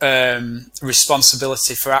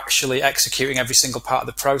responsibility for actually executing every single part of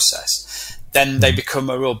the process, then they become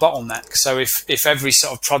a real bottleneck. So if every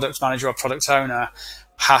sort of product manager or product owner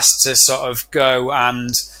has to sort of go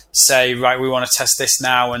and say, right, we want to test this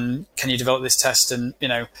now, and can you develop this test, and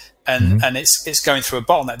and it's going through a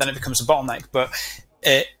bottleneck, then it becomes a bottleneck. But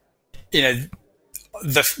the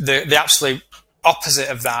absolute opposite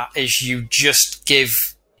of that is you just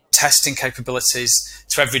give testing capabilities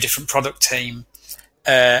to every different product team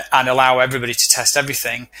and allow everybody to test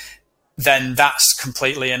everything. Then that's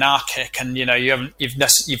completely anarchic, and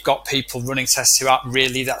you've got people running tests who aren't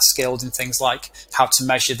really that skilled in things like how to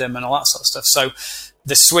measure them and all that sort of stuff. So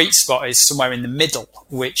the sweet spot is somewhere in the middle,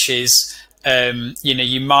 which is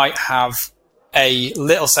you might have a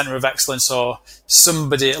little center of excellence, or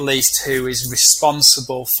somebody at least who is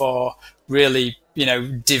responsible for really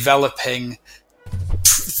developing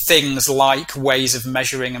things like ways of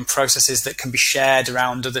measuring and processes that can be shared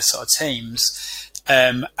around other sort of teams.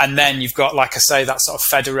 And then you've got, like I say, that sort of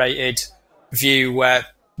federated view where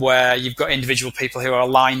you've got individual people who are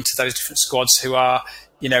aligned to those different squads who are,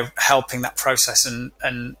 helping that process and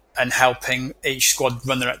helping each squad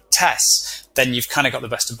run their tests. Then you've kind of got the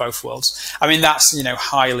best of both worlds. I mean, that's,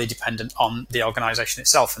 highly dependent on the organization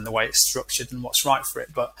itself and the way it's structured and what's right for it.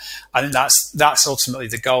 But I think that's ultimately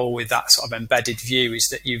the goal with that sort of embedded view, is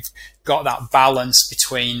that you've got that balance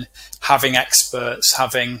between having experts,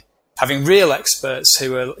 having having real experts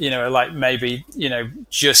who are, like maybe,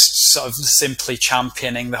 just sort of simply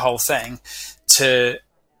championing the whole thing, to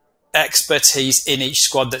expertise in each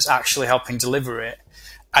squad that's actually helping deliver it.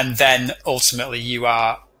 And then ultimately you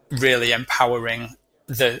are really empowering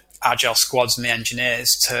the agile squads and the engineers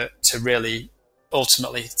to really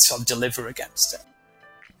ultimately sort of deliver against it.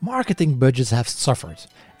 Marketing budgets have suffered,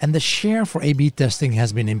 and the share for A/B testing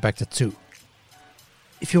has been impacted too.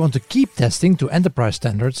 If you want to keep testing to enterprise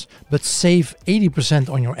standards but save 80%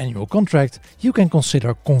 on your annual contract, you can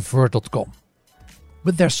consider Convert.com.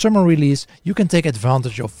 With their summer release, you can take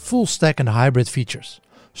advantage of full stack and hybrid features,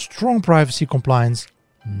 strong privacy compliance,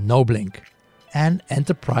 no blink, and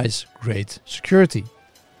enterprise-grade security.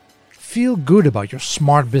 Feel good about your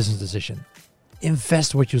smart business decision.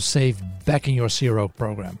 Invest what you save back in your CRO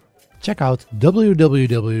program. Check out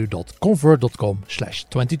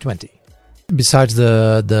www.convert.com/2020. Besides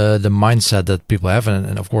the mindset that people have,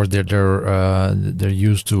 and of course they're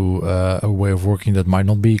used to a way of working that might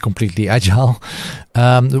not be completely agile.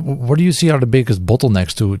 What do you see are the biggest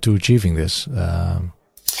bottlenecks to achieving this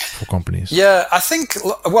for companies? Yeah, I think,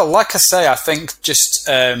 well, like I say, I think just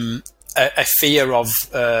a fear of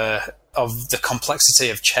the complexity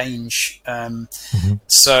of change.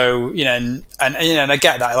 So, and I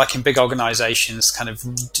get that, like in big organizations, kind of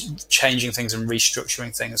changing things and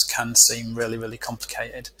restructuring things can seem really, really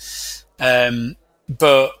complicated.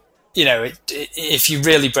 But, if you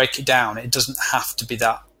really break it down, it doesn't have to be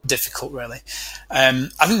that difficult, really. I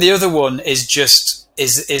think the other one is just,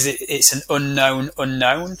 it's an unknown,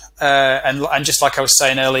 and just like I was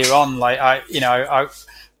saying earlier on, like I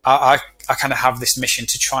kind of have this mission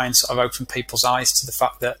to try and sort of open people's eyes to the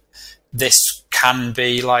fact that this can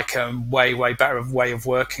be like a way, way better way of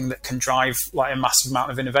working that can drive like a massive amount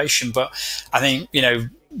of innovation. But I think,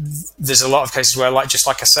 there's a lot of cases where, like, just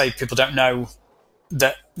like I say, people don't know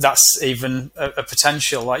that that's even a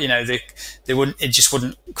potential. Like, it just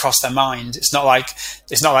wouldn't cross their mind. It's not like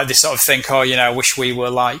they sort of think, I wish we were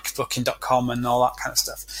like Booking.com and all that kind of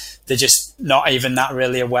stuff. They're just not even that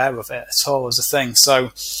really aware of it at all as a thing.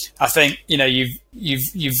 So I think, you've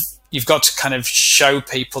got to kind of show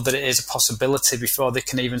people that it is a possibility before they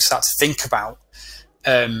can even start to think about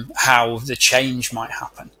how the change might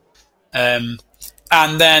happen.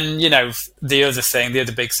 And then, the other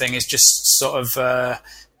big thing is just sort of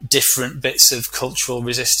different bits of cultural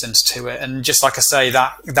resistance to it. And just like I say,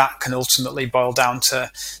 that can ultimately boil down to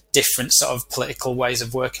different sort of political ways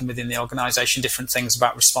of working within the organization, different things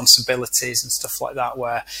about responsibilities and stuff like that,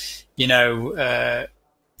 where,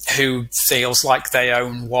 who feels like they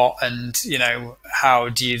own what, and, how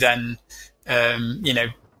do you then,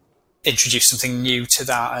 introduce something new to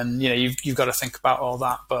that? And, you've got to think about all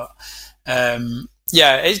that. But,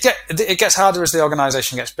 it gets harder as the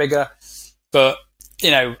organization gets bigger. But,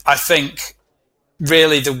 I think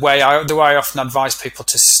really the way I often advise people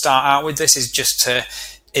to start out with this is to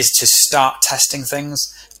start testing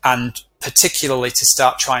things, and particularly to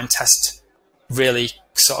start trying to test really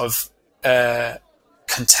sort of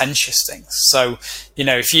contentious things. So,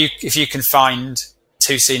 if you can find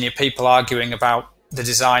two senior people arguing about the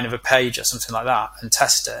design of a page or something like that and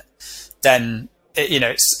test it, then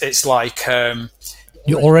it's like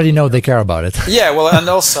you already know they care about it. Yeah, well, and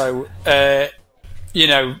also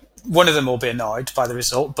one of them will be annoyed by the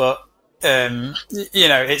result, but it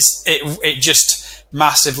just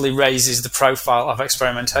massively raises the profile of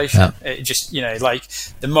experimentation. Yeah. It just, like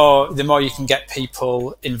the more you can get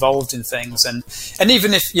people involved in things, and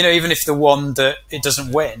even if the one that it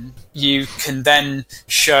doesn't win, you can then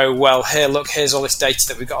show, well, here's all this data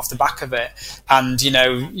that we got off the back of it, and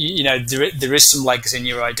there is some legs in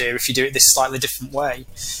your idea if you do it this slightly different way,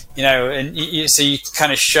 and so you can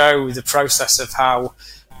kind of show the process of how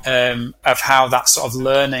that sort of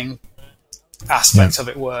learning aspect of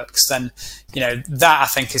it works. Then that, I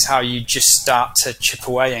think, is how you just start to chip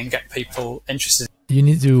away and get people interested. You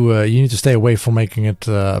need to stay away from making it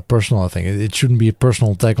personal. I think it shouldn't be a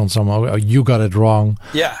personal attack on someone. Oh, you got it wrong.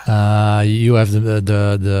 Yeah. You have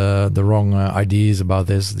the wrong ideas about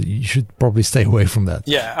this. You should probably stay away from that.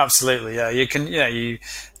 Yeah, absolutely. Yeah, you can.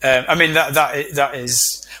 I mean that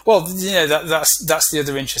is, well, that's the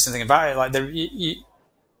other interesting thing about it. Like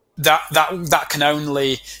that can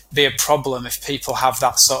only be a problem if people have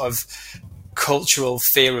that sort of cultural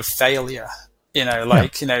fear of failure.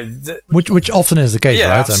 Which often is the case, right?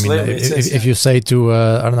 Absolutely. I mean, if you say to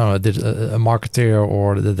I don't know, a marketer,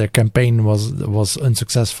 or that their campaign was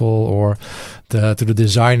unsuccessful, or to the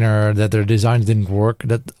designer that their design didn't work,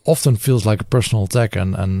 that often feels like a personal attack,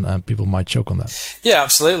 and people might choke on that. Yeah,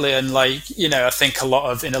 absolutely. And I think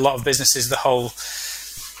in a lot of businesses, the whole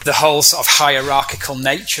the whole sort of hierarchical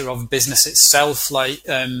nature of business itself, like,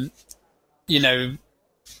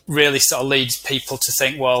 really sort of leads people to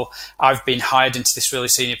think, well, I've been hired into this really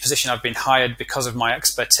senior position. I've been hired because of my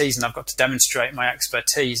expertise, and I've got to demonstrate my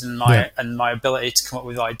expertise and my ability to come up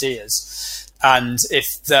with ideas. And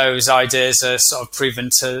if those ideas are sort of proven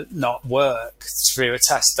to not work through a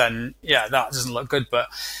test, then that doesn't look good. But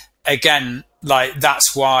again, like,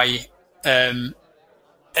 that's why,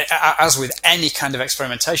 as with any kind of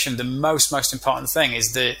experimentation, the most important thing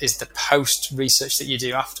is the post research that you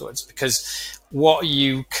do afterwards, because what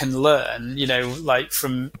you can learn, like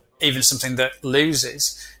from even something that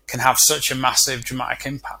loses, can have such a massive dramatic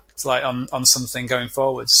impact, like on something going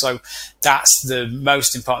forward. So that's the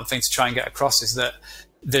most important thing to try and get across, is that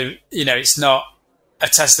it's not a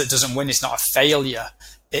test that doesn't win. It's not a failure.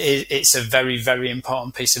 It's a very, very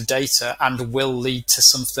important piece of data and will lead to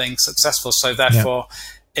something successful. So therefore,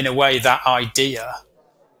 in a way, that idea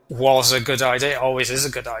was a good idea. It always is a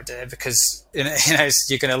good idea, because you're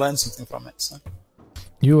going to learn something from it. So.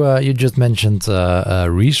 You just mentioned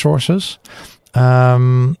resources.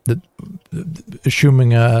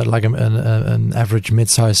 Assuming like an average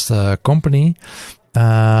mid-sized company,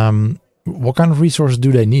 what kind of resources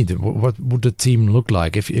do they need? What would the team look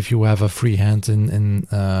like if you have a free hand in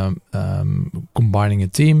combining a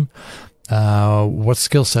team? What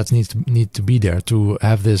skill sets need to be there to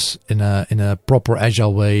have this in a proper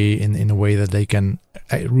agile way, in a way that they can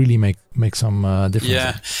really make some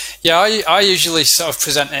difference? I usually sort of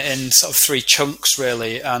present it in sort of 3 chunks,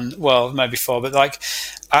 really, and maybe 4, but like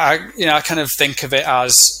I kind of think of it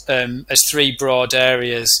as 3 broad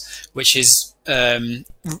areas, which is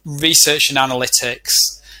research and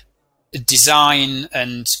analytics, design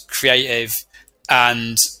and creative,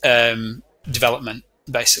 and development,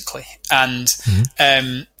 basically. And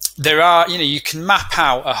there are, you can map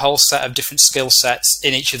out a whole set of different skill sets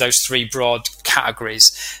in each of those 3 broad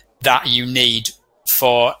categories that you need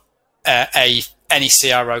for any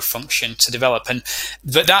CRO function to develop.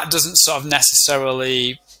 But that doesn't sort of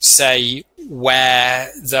necessarily say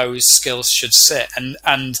where those skills should sit. And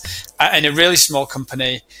in a really small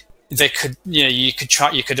company, they could, you could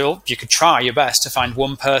try your best to find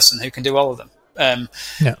one person who can do all of them.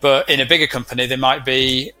 But in a bigger company, there might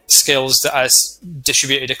be skills that are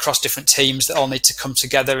distributed across different teams that all need to come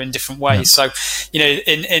together in different ways. So,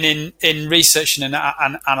 in research and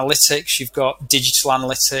analytics, you've got digital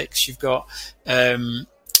analytics, you've got,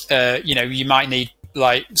 you might need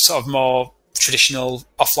like sort of more traditional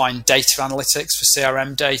offline data analytics for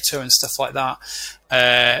CRM data and stuff like that.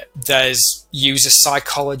 There's user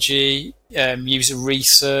psychology, user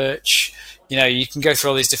research. You can go through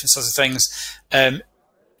all these different sorts of things.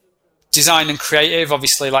 Design and creative,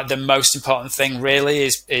 obviously, like the most important thing really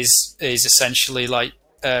is essentially like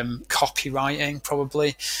copywriting,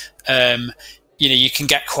 probably. You can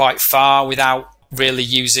get quite far without really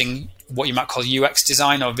using what you might call UX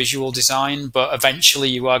design or visual design, but eventually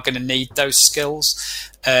you are going to need those skills.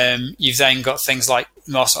 You've then got things like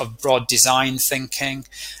more sort of broad design thinking.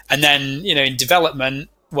 And then, in development,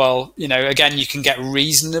 again, you can get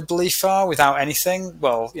reasonably far without anything.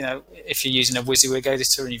 If you're using a WYSIWYG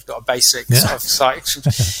editor and you've got a basic sort of site,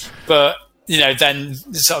 but then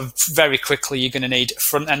sort of very quickly you're going to need a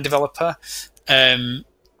front-end developer.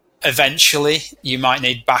 Eventually, you might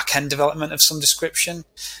need back-end development of some description.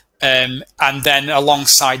 And then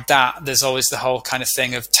alongside that, there's always the whole kind of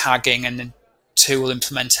thing of tagging and tool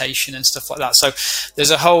implementation and stuff like that. So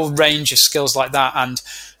there's a whole range of skills like that. And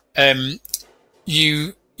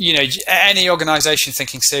any organization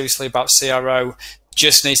thinking seriously about CRO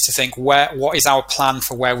just needs to think, what is our plan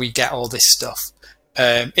for where we get all this stuff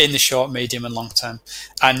in the short, medium, and long term.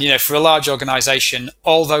 And, for a large organization,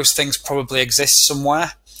 all those things probably exist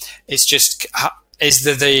somewhere. It's just, is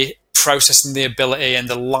there the process and the ability and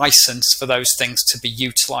the license for those things to be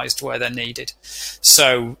utilized where they're needed?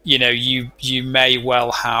 So, you may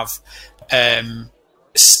well have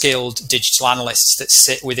skilled digital analysts that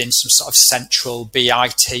sit within some sort of central BI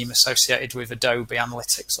team associated with Adobe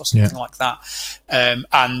Analytics or something like that.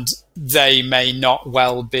 And they may not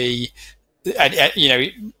well be,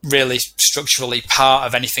 really structurally part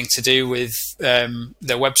of anything to do with their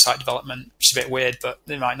website development, which is a bit weird, but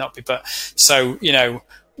they might not be. But so,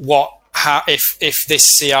 if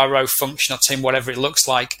this CRO functional team, whatever it looks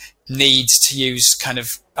like, needs to use kind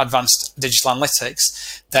of advanced digital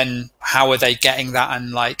analytics, then how are they getting that,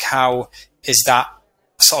 and like how is that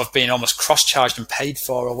sort of being almost cross-charged and paid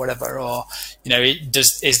for or whatever, or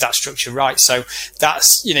is that structure right? So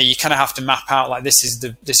that's you kind of have to map out like this is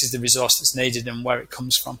the resource that's needed and where it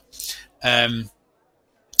comes from. And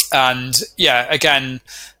again,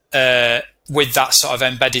 with that sort of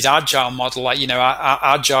embedded agile model, like, our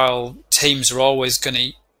agile teams are always going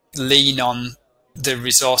to lean on the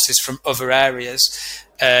resources from other areas.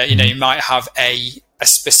 You might have a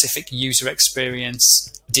specific user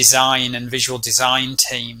experience design and visual design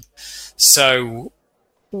team. So,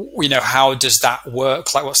 how does that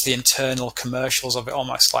work? Like, what's the internal commercials of it?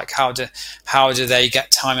 Almost like how do they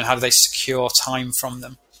get time, and how do they secure time from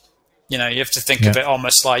them? You have to think of it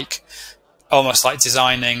almost like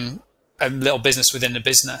designing a little business within a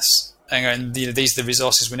business, and these are the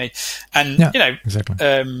resources we need. And exactly.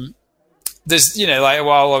 There's like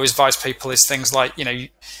what I'll always advise people is things like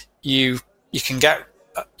you can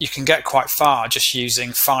get quite far just using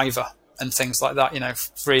Fiverr and things like that,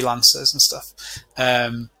 freelancers and stuff.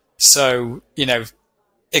 So,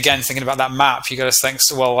 again, thinking about that map, you got to think,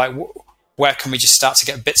 so, well, like, where can we just start to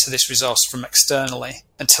get bits of this resource from externally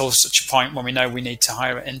until such a point when we know we need to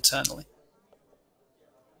hire it internally?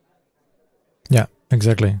 Yeah,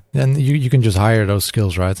 exactly. And you can just hire those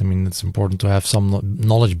skills, right? I mean, it's important to have some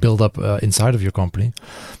knowledge build up inside of your company.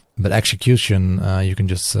 But execution, you can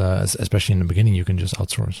just, especially in the beginning, you can just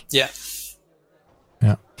outsource. Yeah.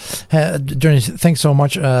 Yeah. Johnny, thanks so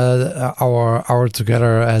much. Our hour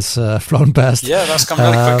together has flown past. Yeah, that's come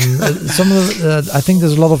really quick. I think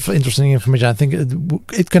there's a lot of interesting information. I think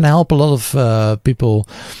it can help a lot of people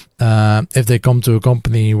if they come to a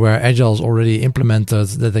company where Agile is already implemented,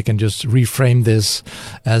 that they can just reframe this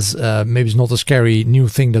as maybe it's not a scary new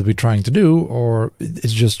thing that we're trying to do, or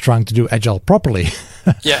it's just trying to do Agile properly.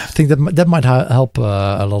 Yeah, I think that might help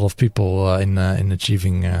a lot of people in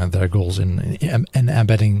achieving their goals in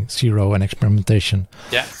embedding zero and experimentation.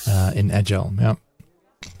 Yeah, in Agile. Yeah.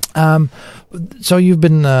 So you've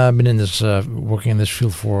been in this working in this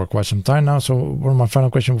field for quite some time now. So one of my final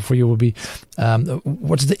questions for you will be,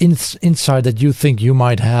 what's the insight that you think you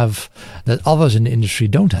might have that others in the industry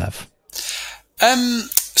don't have?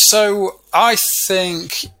 So I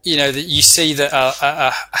think that you see that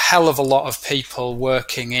a hell of a lot of people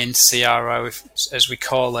working in CRO, as we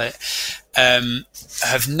call it,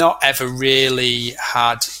 have not ever really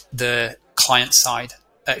had the client side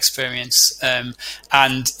experience, and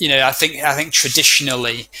I think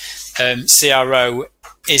traditionally CRO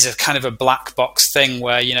is a kind of a black box thing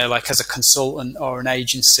where like as a consultant or an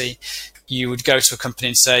agency, you would go to a company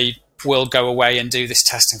and say, we'll go away and do this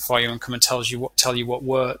testing for you and come and tell you what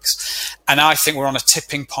works. And I think we're on a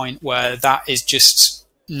tipping point where that is just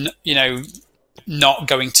not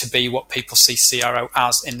going to be what people see CRO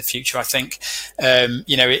as in the future. I think,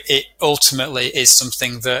 it ultimately is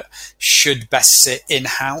something that should best sit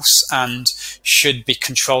in-house and should be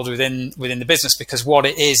controlled within the business, because what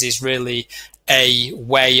it is really a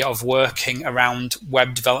way of working around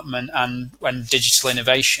web development and digital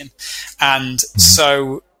innovation. And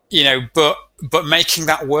so, but making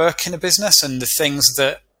that work in a business and the things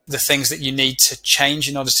that you need to change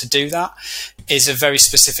in order to do that is a very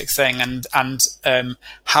specific thing. And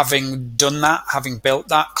having done that, having built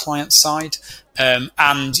that client side,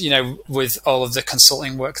 and with all of the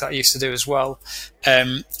consulting work that I used to do as well,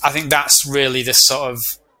 I think that's really the sort of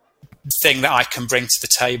thing that I can bring to the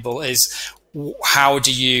table is how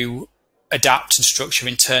do you adapt and structure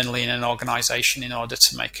internally in an organization in order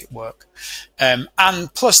to make it work. And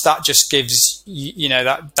plus that just gives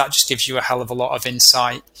that just gives you a hell of a lot of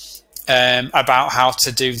insight about how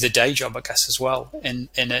to do the day job, I guess, as well in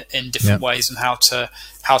different ways, and how to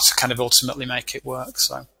kind of ultimately make it work.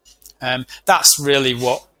 So that's really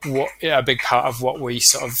what a big part of what we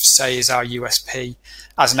sort of say is our USP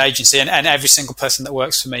as an agency, and every single person that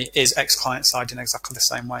works for me is ex-client side in exactly the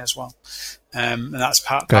same way as well. And that's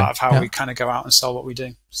part of how we kind of go out and sell what we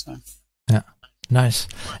do. So yeah, nice.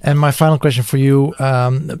 And my final question for you: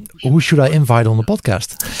 who should I invite on the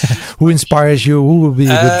podcast? Who inspires you? Who will be a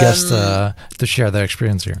good guest to share their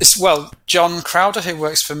experience here? Well, John Crowder, who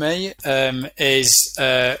works for me, is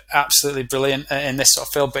absolutely brilliant in this sort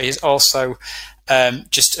of field, but he's also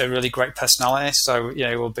just a really great personality. So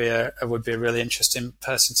it would be a really interesting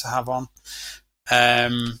person to have on.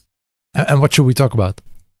 And what should we talk about?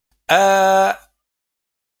 I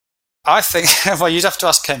think, well, you'd have to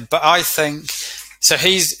ask him, but I think so.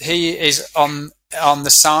 He is on the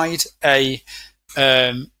side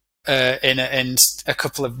in a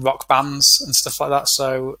couple of rock bands and stuff like that.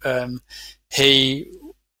 So he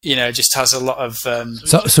just has a lot of.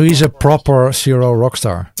 So he's a proper CRO rock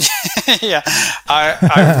star. Yeah,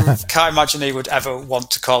 I can't imagine he would ever want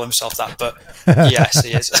to call himself that, but yes,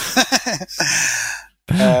 he is.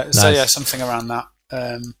 Nice. So yeah, something around that.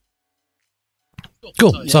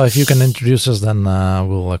 Cool. So if you can introduce us, then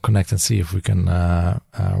we'll connect and see if we can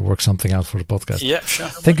work something out for the podcast. Yeah, sure.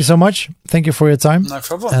 Thank you so much. Thank you for your time. No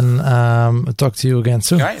problem. And talk to you again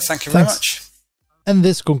soon. Great. Thank you very much. And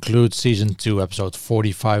this concludes Season 2, Episode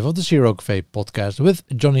 45 of the Zero Cafe podcast with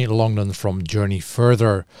Johnny Longden from Journey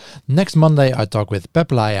Further. Next Monday, I talk with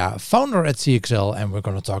Pep Laya, founder at CXL, and we're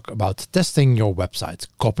going to talk about testing your website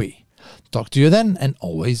copy. Talk to you then, and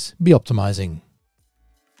always be optimizing.